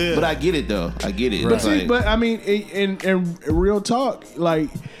babies. Yeah. But I get it though. I get it. But see, but I mean, in real talk, like,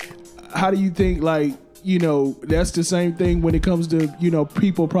 how do you think, like, you know, that's the same thing when it comes to, you know,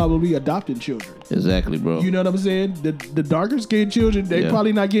 people probably adopting children. Exactly, bro. You know what I'm saying? The darker skinned children, they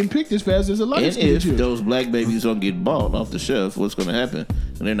probably not getting picked as fast as the lighter skinned children. If those black babies don't get bought off the shelf, what's going to happen?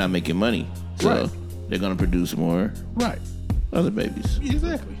 And they're not making money. So they're going to produce more other babies.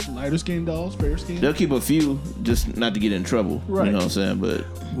 Exactly. Lighter skinned dolls, fair skinned. They'll keep a few just not to get in trouble. Right. You know what I'm saying? But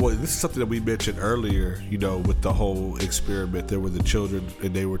well, this is something that we mentioned earlier, you know, with the whole experiment. There were the children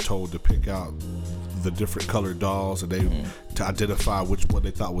and they were told to pick out the different colored dolls and they to identify which one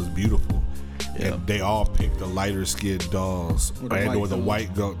they thought was beautiful. and they all picked the lighter skinned dolls or the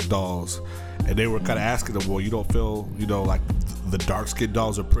white dolls, and they were kind of asking them, well, you don't feel, like the dark skinned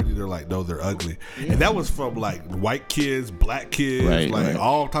dolls are pretty? They're like, no, they're ugly. And that was from like white kids, black kids,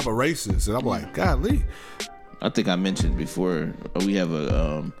 all type of races. And I'm like, golly. I think I mentioned before, we have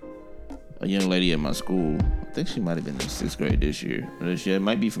a young lady at my school. I think she might have been in 6th grade this year. She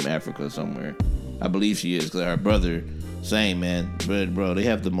might be from Africa somewhere. I believe she is, because her brother, same, man. But, bro, they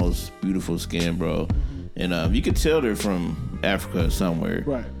have the most beautiful skin, bro. And you could tell they're from Africa somewhere.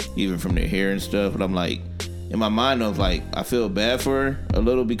 Right. Even from their hair and stuff. But I'm like, in my mind, I was like, I feel bad for her a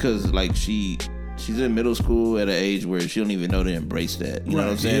little, because, like, she's in middle school at an age where she don't even know to embrace that. You know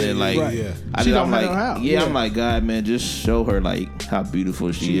what I'm saying? And like, I'm like, God, man, just show her like how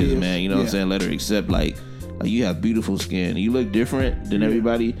beautiful she is, man. You know what I'm saying? Let her accept like you have beautiful skin. You look different than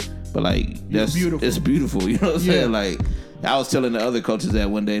everybody, but like it's beautiful. You know what I'm saying? Like, I was telling the other coaches that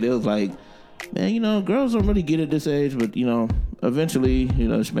one day, they was like, man, girls don't really get at this age, but eventually,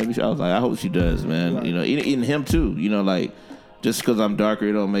 maybe I was like, I hope she does, man. Right. In him too. Like, just because I'm darker,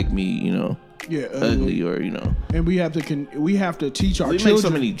 it don't make me, ugly or And we have to teach our children. We make so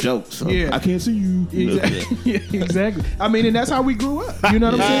many jokes. So I can't see you. Exactly. Exactly. I mean, and that's how we grew up. You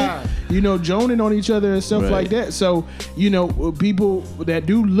know what I'm saying? Joning on each other and stuff like that. So people that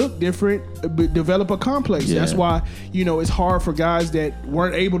do look different develop a complex. Yeah. That's why it's hard for guys that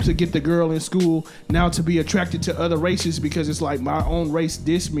weren't able to get the girl in school now to be attracted to other races, because it's like my own race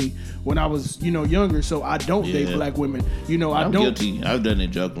dissed me when I was younger, so I don't date black women. I'm guilty. I've done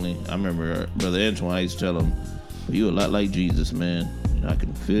it jokingly. I remember Brother Antoine, I used to tell him, you a lot like Jesus, man. I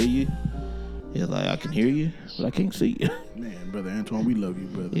can feel you. He's like, I can hear you, but I can't see you. Man, Brother Antoine, we love you,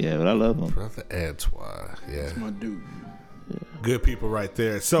 brother. Yeah, but I love him. Brother Antoine, yeah. That's my dude. Yeah. Good people right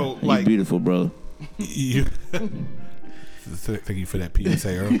there. So, like, beautiful, bro. You thank you for that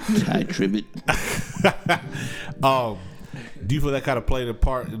PSA, Earl. Ty Tribbett. Do you feel that kind of played a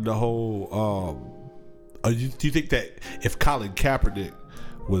part in the whole? Do you think that if Colin Kaepernick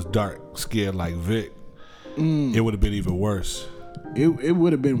was dark skinned like Vic, it would have been even worse? It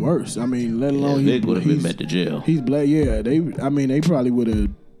would have been worse. I mean, let alone Vic would have been met to jail. He's black. Yeah, they probably would have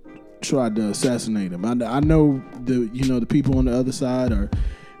tried to assassinate him. I know the people on the other side are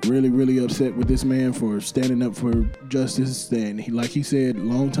really, really upset with this man for standing up for justice. And like he said a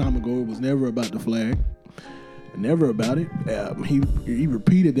long time ago, it was never about the flag. Never about it. He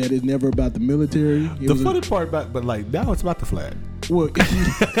repeated that it's never about the military. The funny part about, but like now it's about the flag. Well,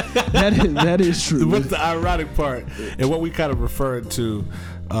 that is true. What's the ironic part, and what we kind of referred to,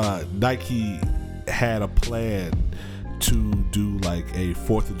 Nike had a plan to do like a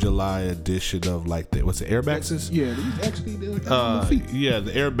 4th of July edition of like the Air Maxes. Yeah, these actually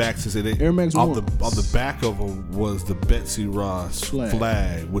the Air Maxes, and Air Max on the back of them was the Betsy Ross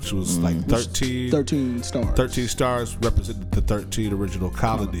flag, which was like 13 stars. 13 stars represented the 13 original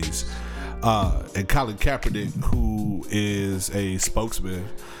colonies. And Colin Kaepernick, who is a spokesman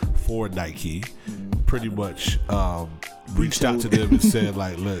for Nike, pretty much reached out to them and said,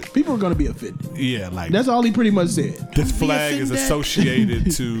 like, look, people are going to be offended. Yeah, like, that's all he pretty much said. This flag is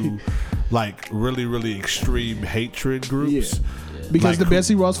associated to like really, really extreme hatred groups. Yeah. Because like, the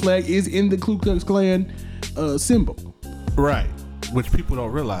Betsy Ross flag is in the Ku Klux Klan symbol. Right. Which people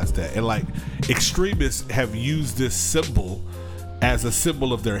don't realize that. And like, extremists have used this symbol as a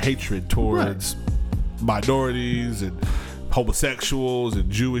symbol of their hatred towards minorities and homosexuals and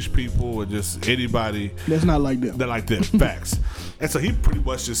Jewish people and just anybody that's not like them. That like them. Facts. And so he pretty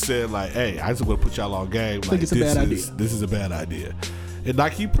much just said like, hey, I just want to put y'all on game. I think it's a bad idea. This is a bad idea. And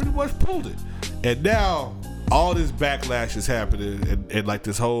like he pretty much pulled it. And now all this backlash is happening and like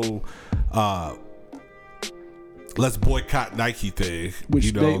this whole let's boycott Nike thing.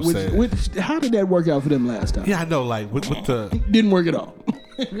 Which how did that work out for them last time? Yeah, I know. Like with the didn't work at all.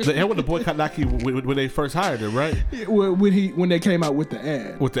 They wanted to boycott Nike when they first hired him, right? When they came out with the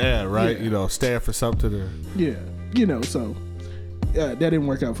ad. With the ad, right? Yeah. Stand for something. Or... Yeah, so that didn't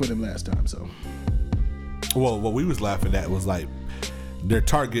work out for them last time. So, well, what we was laughing at was like their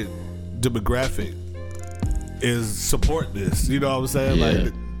target demographic is support this. You know what I'm saying? Yeah.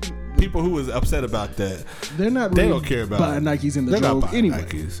 Like. People who was upset about that, they don't care about buying Nikes in the drove anyway.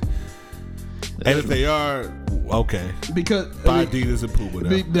 Nikes. And if they are, okay, because buy Adidas and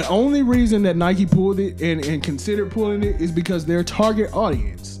Puma. The only reason that Nike pulled it and considered pulling it is because their target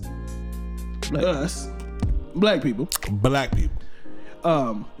audience, us, black people, would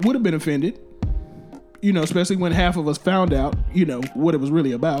have been offended. Especially when half of us found out, what it was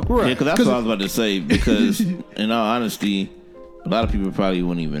really about. Right. Yeah, because that's what I was about to say. Because in all honesty, a lot of people probably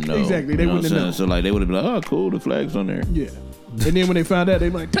wouldn't even know. Exactly, they wouldn't know. So like they would have been like, "Oh, cool, the flag's on there." Yeah, And then when they found out, they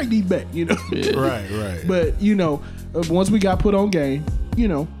were like, take these back, you know. Yeah. Right. But you know, once we got put on game, you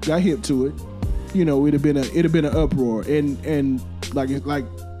know, got hip to it, you know, it'd have been an uproar. And like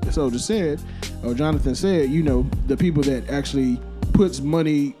Soldier said, or Jonathan said, you know, the people that actually puts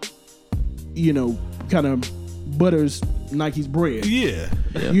money, you know, kind of butters Nike's bread. Yeah.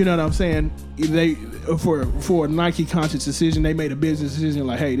 You know what I'm saying? They for a Nike conscious decision, they made a business decision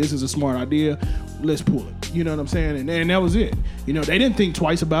like, hey, this is a smart idea, let's pull it. You know what I'm saying? And that was it. You know, they didn't think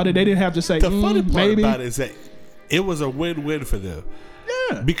twice about it. They didn't have to say, the funny part maybe. about it is that it was a win-win for them.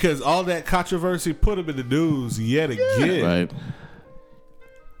 Yeah. Because all that controversy put them in the news yet again. Right.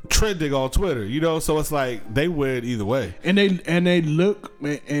 Trending on Twitter, you know, so it's like they win either way. And they look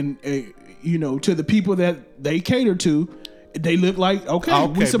and you know, to the people that they cater to, they look like okay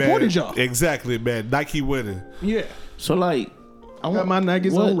we supported man. y'all. Exactly, man. Nike winning. Yeah. So like, I got my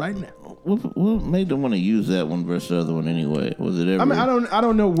Nikes on right now. What made them want to use that one versus the other one anyway? Was it ever? I mean, I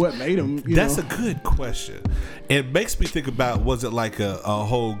don't know what made them. That's a good question. It makes me think about, was it like a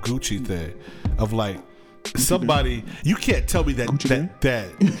whole Gucci thing of like somebody? You can't tell me that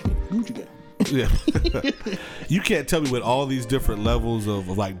Gucci gang. Yeah. You can't tell me with all these different levels of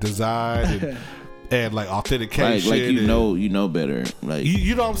like design and like authentication. Like you know better. Like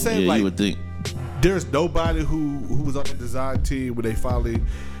you know what I'm saying? Yeah, like you would think. There's nobody who was on the design team when they finally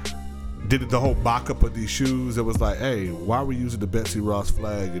did the whole mock-up of these shoes. It was like, hey, why are we using the Betsy Ross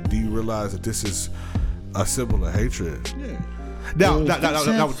flag? And do you realize that this is a symbol of hatred? Yeah. Now,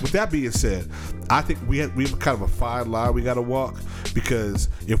 with that being said, I think we have kind of a fine line we got to walk, because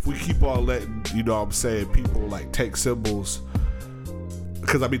if we keep on letting, you know what I'm saying, people like take symbols,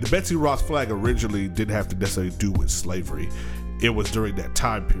 because I mean the Betsy Ross flag originally didn't have to necessarily do with slavery. It was during that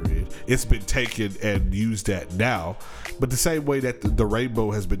time period. It's been taken and used at now, but the same way that the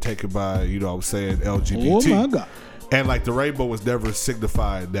rainbow has been taken by, you know what I'm saying, LGBT. Oh my God. And like the rainbow was never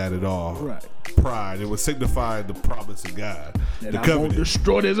signifying that at all. Right. Pride. It was signifying the promise of God. And the I covenant. won't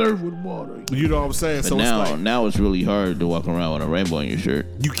destroy this earth with water. You know what I'm saying? But So now it's really hard to walk around with a rainbow in your shirt.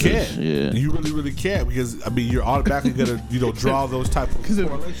 you can't. Yeah. You really, really can't, because I mean you're automatically gonna, you know, draw those type of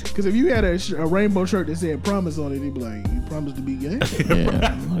correlations. Because if you had a rainbow shirt that said promise on it, he'd be like, you promised to be gay?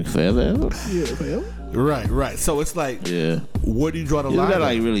 Yeah. Like forever. Yeah, forever. Right. So it's like, Yeah. where do you draw the You line? gotta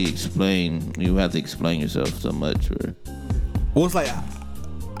like really explain. You have to explain yourself so much. Well, it's like,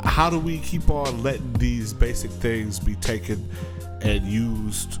 how do we keep on letting these basic things be taken and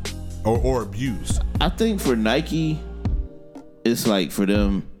used or abused? I think for Nike, it's like for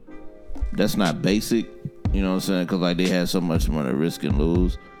them, that's not basic. You know what I'm saying? Because like they have so much more to risk and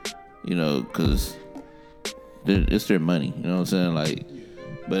lose. You know, because it's their money. You know what I'm saying? Like,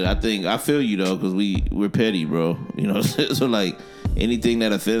 but I feel you though, because we're petty, bro. You know what I'm saying? So like anything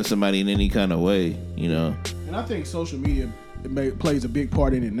that offends somebody in any kind of way, you know. And I think social media plays a big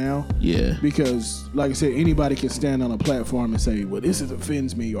part in it now. Yeah. Because, like I said, anybody can stand on a platform and say, well, this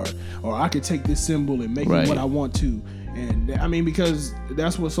offends me, or I could take this symbol and make it what I want to. And I mean, because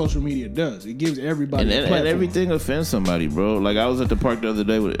that's what social media does. It gives everybody a platform. And everything offends somebody, bro. Like I was at the park the other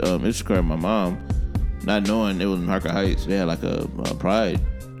day with Ishkar and my mom, not knowing it was in Harker Heights. They had like a pride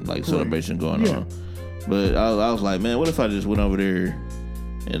like celebration going on. But I was like, man, what if I just went over there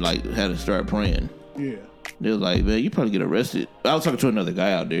and like had to start praying? Yeah. They was like, man, you probably get arrested. I was talking to another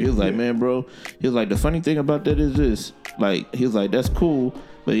guy out there. He was like, man, bro. He was like, the funny thing about that is this. Like, he was like, that's cool.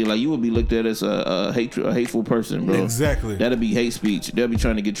 But he like, you would be looked at as a hateful person, bro. Exactly. That'd be hate speech. They'll be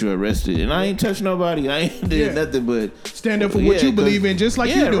trying to get you arrested. And I ain't touched nobody. I ain't did nothing but stand up for what you believe in, just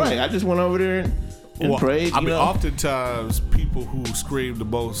like you do. Right. I just went over there and prayed. I mean, oftentimes people who scream the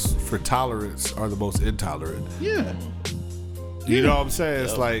most for tolerance are the most intolerant. Yeah. You know what I'm saying?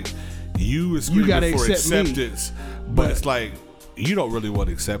 It's like you screaming for acceptance, but it's like you don't really want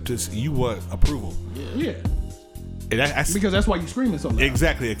acceptance. You want approval. Yeah. And that's because that's why you screaming so loud.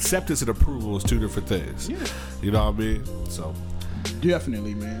 Exactly. Acceptance and approval is two different things. Yeah. You know what I mean? So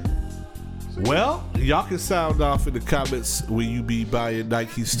definitely, man. Well, y'all can sound off in the comments when you be buying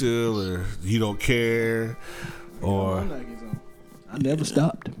Nike still, or you don't care, or I never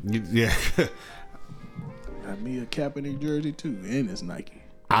stopped. Yeah. Got me a Kaepernick jersey too, and it's Nike.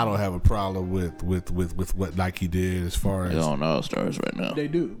 I don't have a problem with what Nike did as far as they're on All Stars right now. They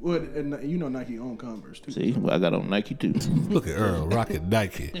do. Well, and you know Nike own Converse too. See, well, I got on Nike too. Look at Earl rocking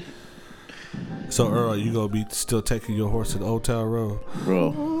Nike. So Earl, you gonna be still taking your horse to the Old Town Road, bro?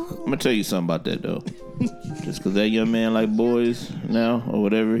 I'm gonna tell you something about that though. Just because that young man like boys now or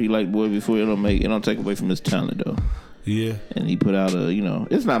whatever, he liked boys before, it don't take away from his talent though. Yeah. And he put out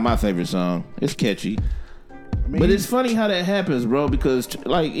it's not my favorite song. It's catchy. But it's funny how that happens, bro, because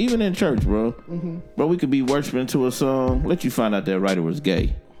like even in church, bro, bro, we could be worshiping to a song, let you find out that writer was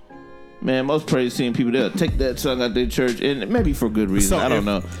gay. Man, most praise team people, they'll take that song out their church, and maybe for good reason. I don't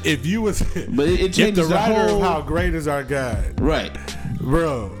know. If you was, but it changes the writer whole, of How Great Is Our God, right,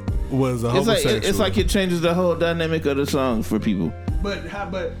 bro, was a homosexual. It's like it changes the whole dynamic of the song for people. But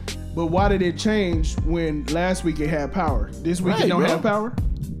why did it change when last week it had power? This week it don't have power?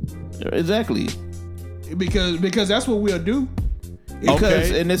 Exactly. Because that's what we'll do. Because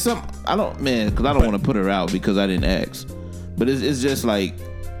and it's some because I don't want to put her out because I didn't ask. But it's just like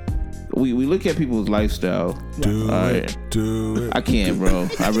we look at people's lifestyle. Do it. I can't, bro.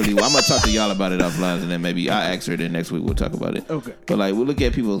 I'm gonna talk to y'all about it offline, and then maybe I ask her. Then next week we'll talk about it. Okay. But like we look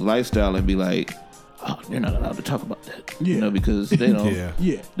at people's lifestyle and be like, oh, they're not allowed to talk about that. Yeah. You know, because they don't.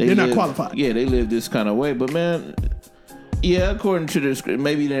 They're not qualified. Yeah, they live this kind of way. But man, yeah, according to the script,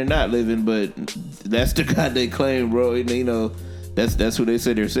 maybe they're not living, but that's the God they claim, bro. And you know, that's who they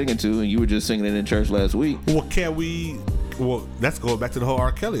said they're singing to, and you were just singing it in church last week. Well, Well, that's going back to the whole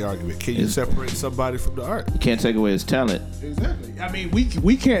R. Kelly argument. Can you separate somebody from the art? You can't take away his talent. Exactly. I mean,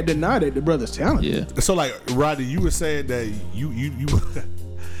 we can't deny that the brother's talented. Yeah. So, like, Rodney, you were saying that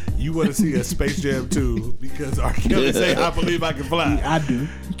you want to see a Space Jam 2 because R. Kelly say, "I believe I can fly." I do.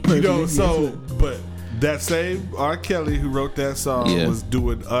 You know, but that same R. Kelly who wrote that song was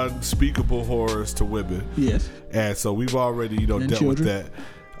doing unspeakable horrors to women. Yes. And so we've already, dealt with that.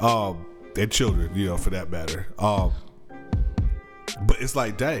 And children, for that matter. But it's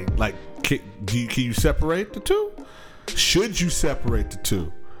like, dang, like, can you separate the two? Should you separate the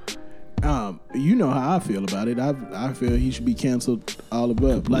two? You know how I feel about it. I feel he should be canceled all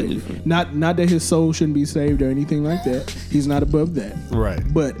above. Like, not that his soul shouldn't be saved or anything like that. He's not above that. Right.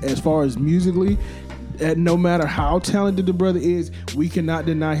 But as far as musically, no matter how talented the brother is, we cannot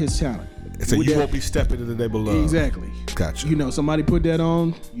deny his talent. So you won't be stepping in the name of love. Exactly. Gotcha. Somebody put that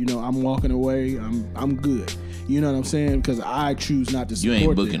on. I'm walking away. I'm good. You know what I'm saying? Because I choose not to support. You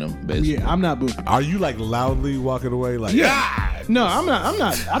ain't booking them, basically. Yeah, I'm not booking. Are you like loudly walking away? Like, No, I'm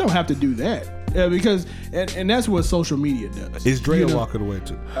not. I don't have to do that because and that's what social media does. Is Drea walking away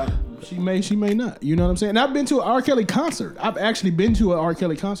too? She may not. You know what I'm saying? And I've been to an R. Kelly concert. I've actually been to an R.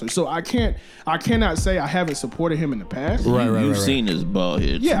 Kelly concert. So I cannot say I haven't supported him in the past. Right. You've seen his bald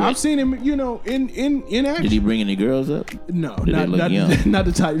head. Yeah, I've seen him. In action. Did he bring any girls up? No, not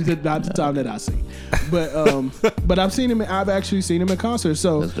the time that I see. But I've seen him. I've actually seen him in concert.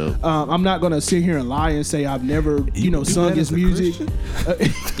 So I'm not gonna sit here and lie and say I've never sung his music.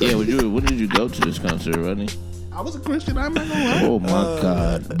 Yeah, when did you go to this concert, Rodney? I was a Christian. I'm not gonna lie. Oh my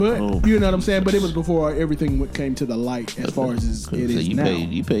God! But you know what I'm saying. But it was before everything came to the light as far as it is now.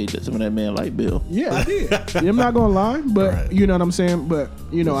 You paid some of that man light bill. Yeah, I did. I'm not gonna lie, but you know what I'm saying. But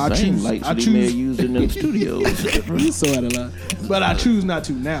I choose. Lights I that choose. he may have used in them studios. He's so out of line. But I choose not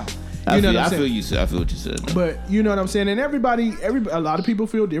to now. I feel what you said. No. But you know what I'm saying. And a lot of people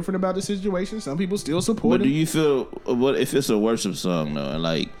feel different about the situation. Some people still support But it. do you feel what if it's a worship song though, and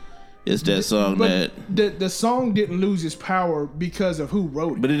like? It's that song but the song didn't lose its power because of who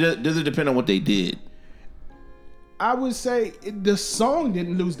wrote it. But does it depend on what they did? I would say the song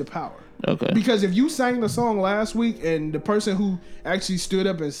didn't lose the power. Okay. Because if you sang the song last week and the person who actually stood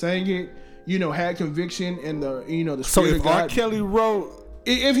up and sang it, had conviction and the spirit so if of God. R. Kelly wrote,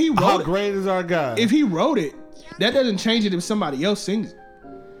 if he wrote How it, Great Is Our God? If he wrote it, that doesn't change it if somebody else sings it.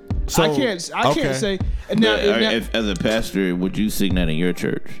 So, I can't say. Now, as a pastor, would you sing that in your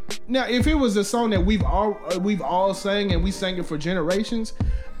church? Now, if it was a song that we've all sang and we sang it for generations,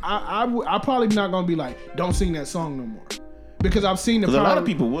 I probably not gonna be like, don't sing that song no more, because I've seen the power. A lot of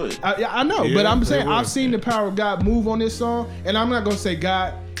people would. I know, but I'm saying I've seen the power of God move on this song, and I'm not gonna say,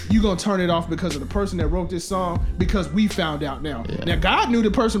 God, you gonna turn it off because of the person that wrote this song, because we found out now. Yeah. Now, God knew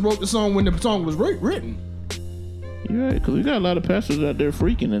the person wrote the song when the song was written. Yeah, because we got a lot of pastors out there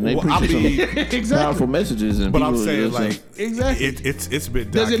freaking, and they preach some powerful messages. And but I'm saying, exactly, it's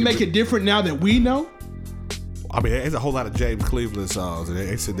been. Does it make it different now that we know? I mean, there's a whole lot of James Cleveland songs, and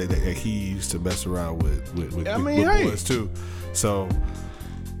they said that he used to mess around with boys too. So,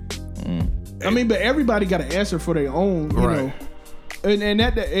 but everybody got an answer for their own, you know. And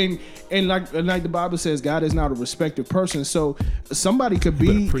like the Bible says, God is not a respected person. So somebody could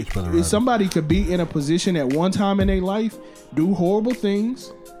be in a position at one time in their life, do horrible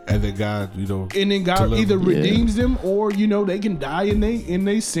things, and then God, either redeems them, or they can die in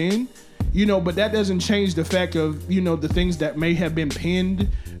they sin. But that doesn't change the fact of the things that may have been penned.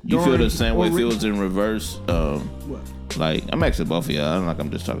 You feel the same way if it was in reverse. Like, I'm asking both of y'all. I don't like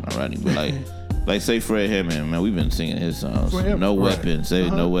I'm just talking about writing, but like say Fred Hammond, man, we've been singing his songs. No Weapon, say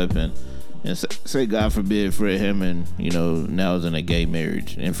No Weapon. And say God forbid Fred Hammond, now is in a gay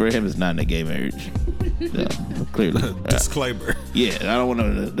marriage, and Fred Hammond's not in a gay marriage. No, clearly, disclaimer. Yeah, I don't want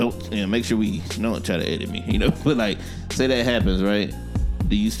to. Don't make sure we don't try to edit me. But like, say that happens, right?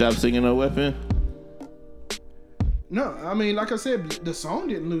 Do you stop singing No Weapon? No, I mean, like I said, the song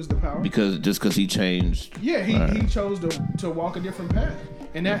didn't lose the power because he changed. Yeah, he chose to walk a different path,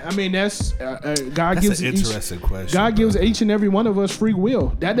 and that's God that's gives an interesting question. God gives each and every one of us free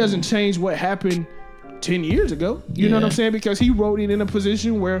will. That doesn't change what happened 10 years ago. You know what I'm saying? Because he wrote it in a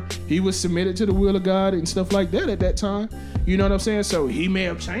position where he was submitted to the will of God and stuff like that at that time. You know what I'm saying? So he may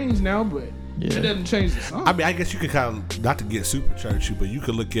have changed now, but it doesn't change the song. I mean, I guess you could kind of, not to get super churchy, but you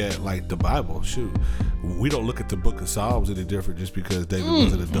could look at like the Bible. Shoot, we don't look at the Book of Psalms any different just because David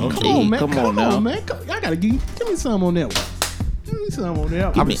was an adult. Come on, man. I gotta give me some on that one. Give me some on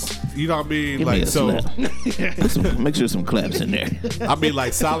that one. I mean, you know what I mean? Like, so make sure some claps in there. I mean,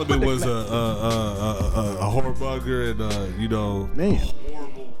 like Solomon was a whoremonger and man,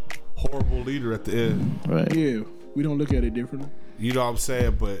 horrible leader at the end. Right? Yeah, we don't look at it differently. You know what I'm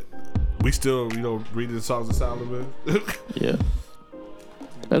saying? But we still, reading the songs of Solomon. Yeah.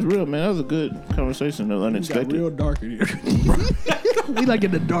 That's real, man. That was a good conversation. That was unexpected. Got real dark in here. We like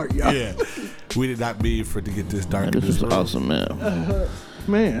in the dark, y'all. Yeah. We did not mean for it to get this dark. This was awesome, man.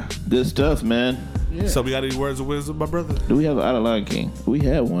 Man. Good stuff, man. Yeah. So we got any words of wisdom, my brother? Do we have an Outta Line King? We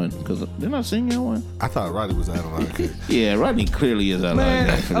had one, because didn't I sing y'all one? I thought Rodney was Outta Line King. Yeah, Rodney clearly is Outta Line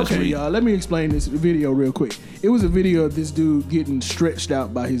King for this week. Y'all, let me explain this video real quick. It was a video of this dude getting stretched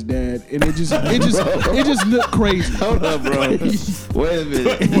out by his dad, and it just looked crazy. Hold up, bro. Wait a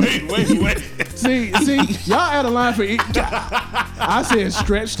minute. Wait. See, y'all out of line for it. I said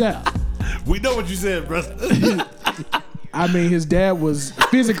stretched out. We know what you said, brother. I mean, his dad was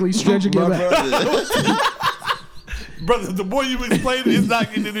physically stretching him out. Brother, the more you explain it, it's not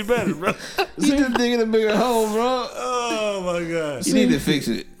getting any better, bro. You just digging a bigger hole, bro. Oh, my God. You need to fix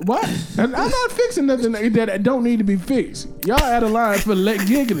it. What? I'm not fixing nothing that don't need to be fixed. Y'all out of line for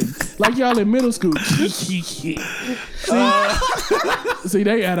giggling. Like y'all in middle school. See,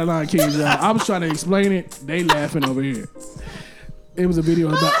 they out of line kids, y'all. I was trying to explain it. They laughing over here. It was a video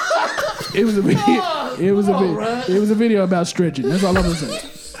about... It was a video about stretching. That's all I'm gonna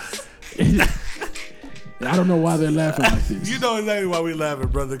say. I don't know why they're laughing like this. You know exactly why we laughing,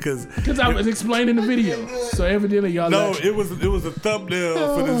 brother, because I was explaining the video. So evidently y'all laughing. it was a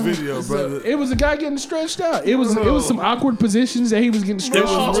thumbnail for this video, brother. So it was a guy getting stretched out. It was some awkward positions that he was getting stretched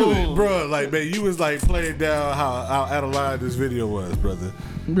out. Bro, like, man, you was like playing down how out of line this video was, brother.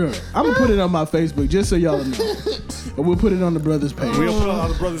 Bro, I'm gonna put it on my Facebook just so y'all know. And we'll put it on the brothers page. We'll put it on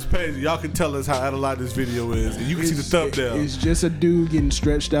the brothers page. Y'all can tell us how out of line this video is, and you can see the thumbnail. It's just a dude getting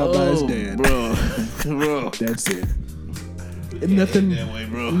stretched out by his dad, bro. That's it. Nothing, that way,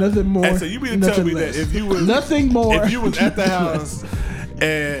 bro. Nothing more. And so you mean to tell me that if you was nothing more, if you was at the house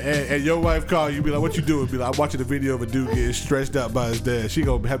and your wife called you, be like, "What you doing?" Be like, "I'm watching a video of a dude getting stretched out by his dad." She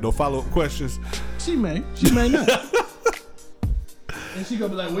gonna have no follow-up questions. She may not. And she gonna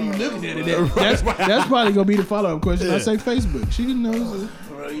be like, "What you looking at it at?" That's probably gonna be the follow-up question. I say Facebook. She didn't know.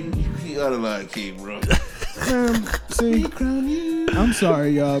 Bro, you Outta Line King, bro. See, I'm sorry,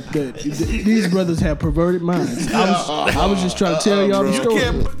 y'all, but these brothers have perverted minds. I was just trying to tell y'all the story. You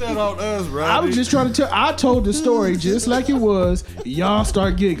can't put that on us, bro. I was just trying to tell. I told the story just like it was. Y'all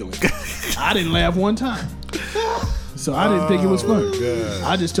start giggling. I didn't laugh one time, so I didn't think it was funny. God.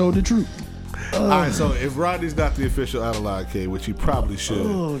 I just told the truth. All right, so if Rodney's not the official Outta Line King, which he probably should.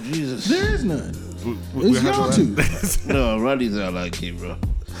 Oh, Jesus. There is none. It's y'all two. No, Rodney's Outta Line King, bro.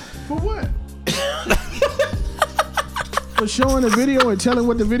 For what? For showing a video and telling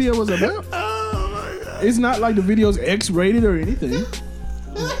what the video was about? Oh, my God. It's not like the video's X-rated or anything.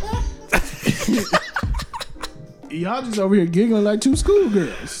 Y'all just over here giggling like two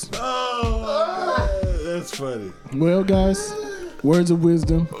schoolgirls. Oh, that's funny. Well, guys, words of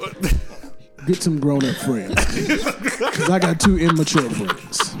wisdom. Get some grown-up friends. Because I got two immature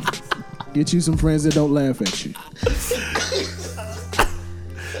friends. Get you some friends that don't laugh at you.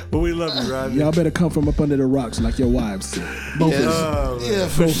 But we love you, Rodney. Y'all better come from up under the rocks like your wives said. Both of you. Yeah,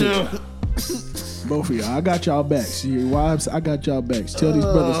 for sure. Both of y'all. I got y'all backs. Your wives, I got y'all backs. Tell these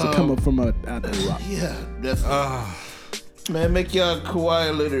brothers to come up from out the rock. Yeah, definitely. Man, make y'all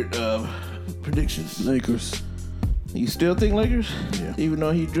Kawhi Leonard predictions. Lakers. You still think Lakers? Yeah. Even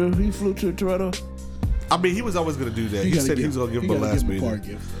though he flew to Toronto? I mean, he was always going to do that. He said he was going to give him a last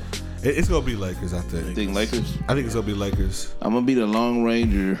meeting. It's going to be Lakers, I think. You think Lakers? I think it's going to be Lakers. I'm going to be the Long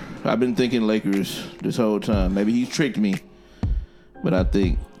Ranger. I've been thinking Lakers this whole time. Maybe he tricked me. But I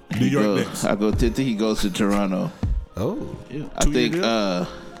think New York Knicks. I think he goes to Toronto. Oh. Yeah. I think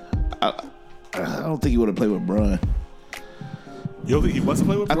I don't think he would have played with Bron. You don't think he wants to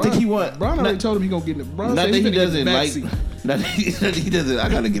play with Bron? I think he wants. Bron already told him he gonna get in the. Bron Not said that he finna get doesn't in the like. backseat. Not that he doesn't. I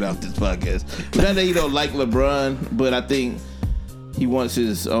gotta get off this podcast. But not that he don't like LeBron, but I think he wants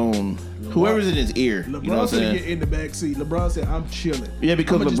his own. Whoever's in his ear. LeBron You know what I'm said saying? get in the backseat. LeBron said, "I'm chilling." Yeah,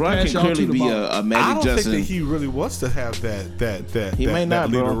 because I'ma just LeBron pass can y'all to clearly the be ball. a I Magic don't Johnson. think that he really wants to have that He may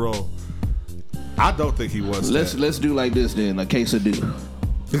not, leader bro. role. I don't think he wants that. Let's do like this then. A case of dew.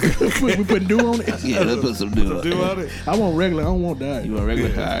 We put dew on it. Yeah, let's put some dew. Do on it. I want regular. I don't want that. You want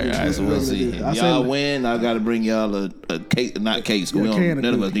regular? All right, so we'll see. regular. I If say y'all like- win, I got to bring y'all a case, not case. Yeah, We don't, can of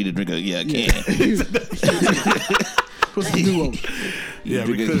none of dew. us need to drink a can. Put some dew on it. Yeah,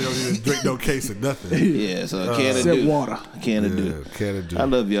 we drink couldn't it. even drink no case of nothing. Yeah, so a can of Except dew. water. A can of dew. Can it do? I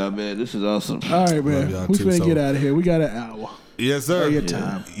love y'all, man. This is awesome. All right, man. y'all We too, finna so- get out of here. We got an hour. Yes, sir. Your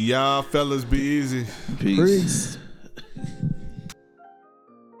time. Y'all fellas be easy. Peace. Peace.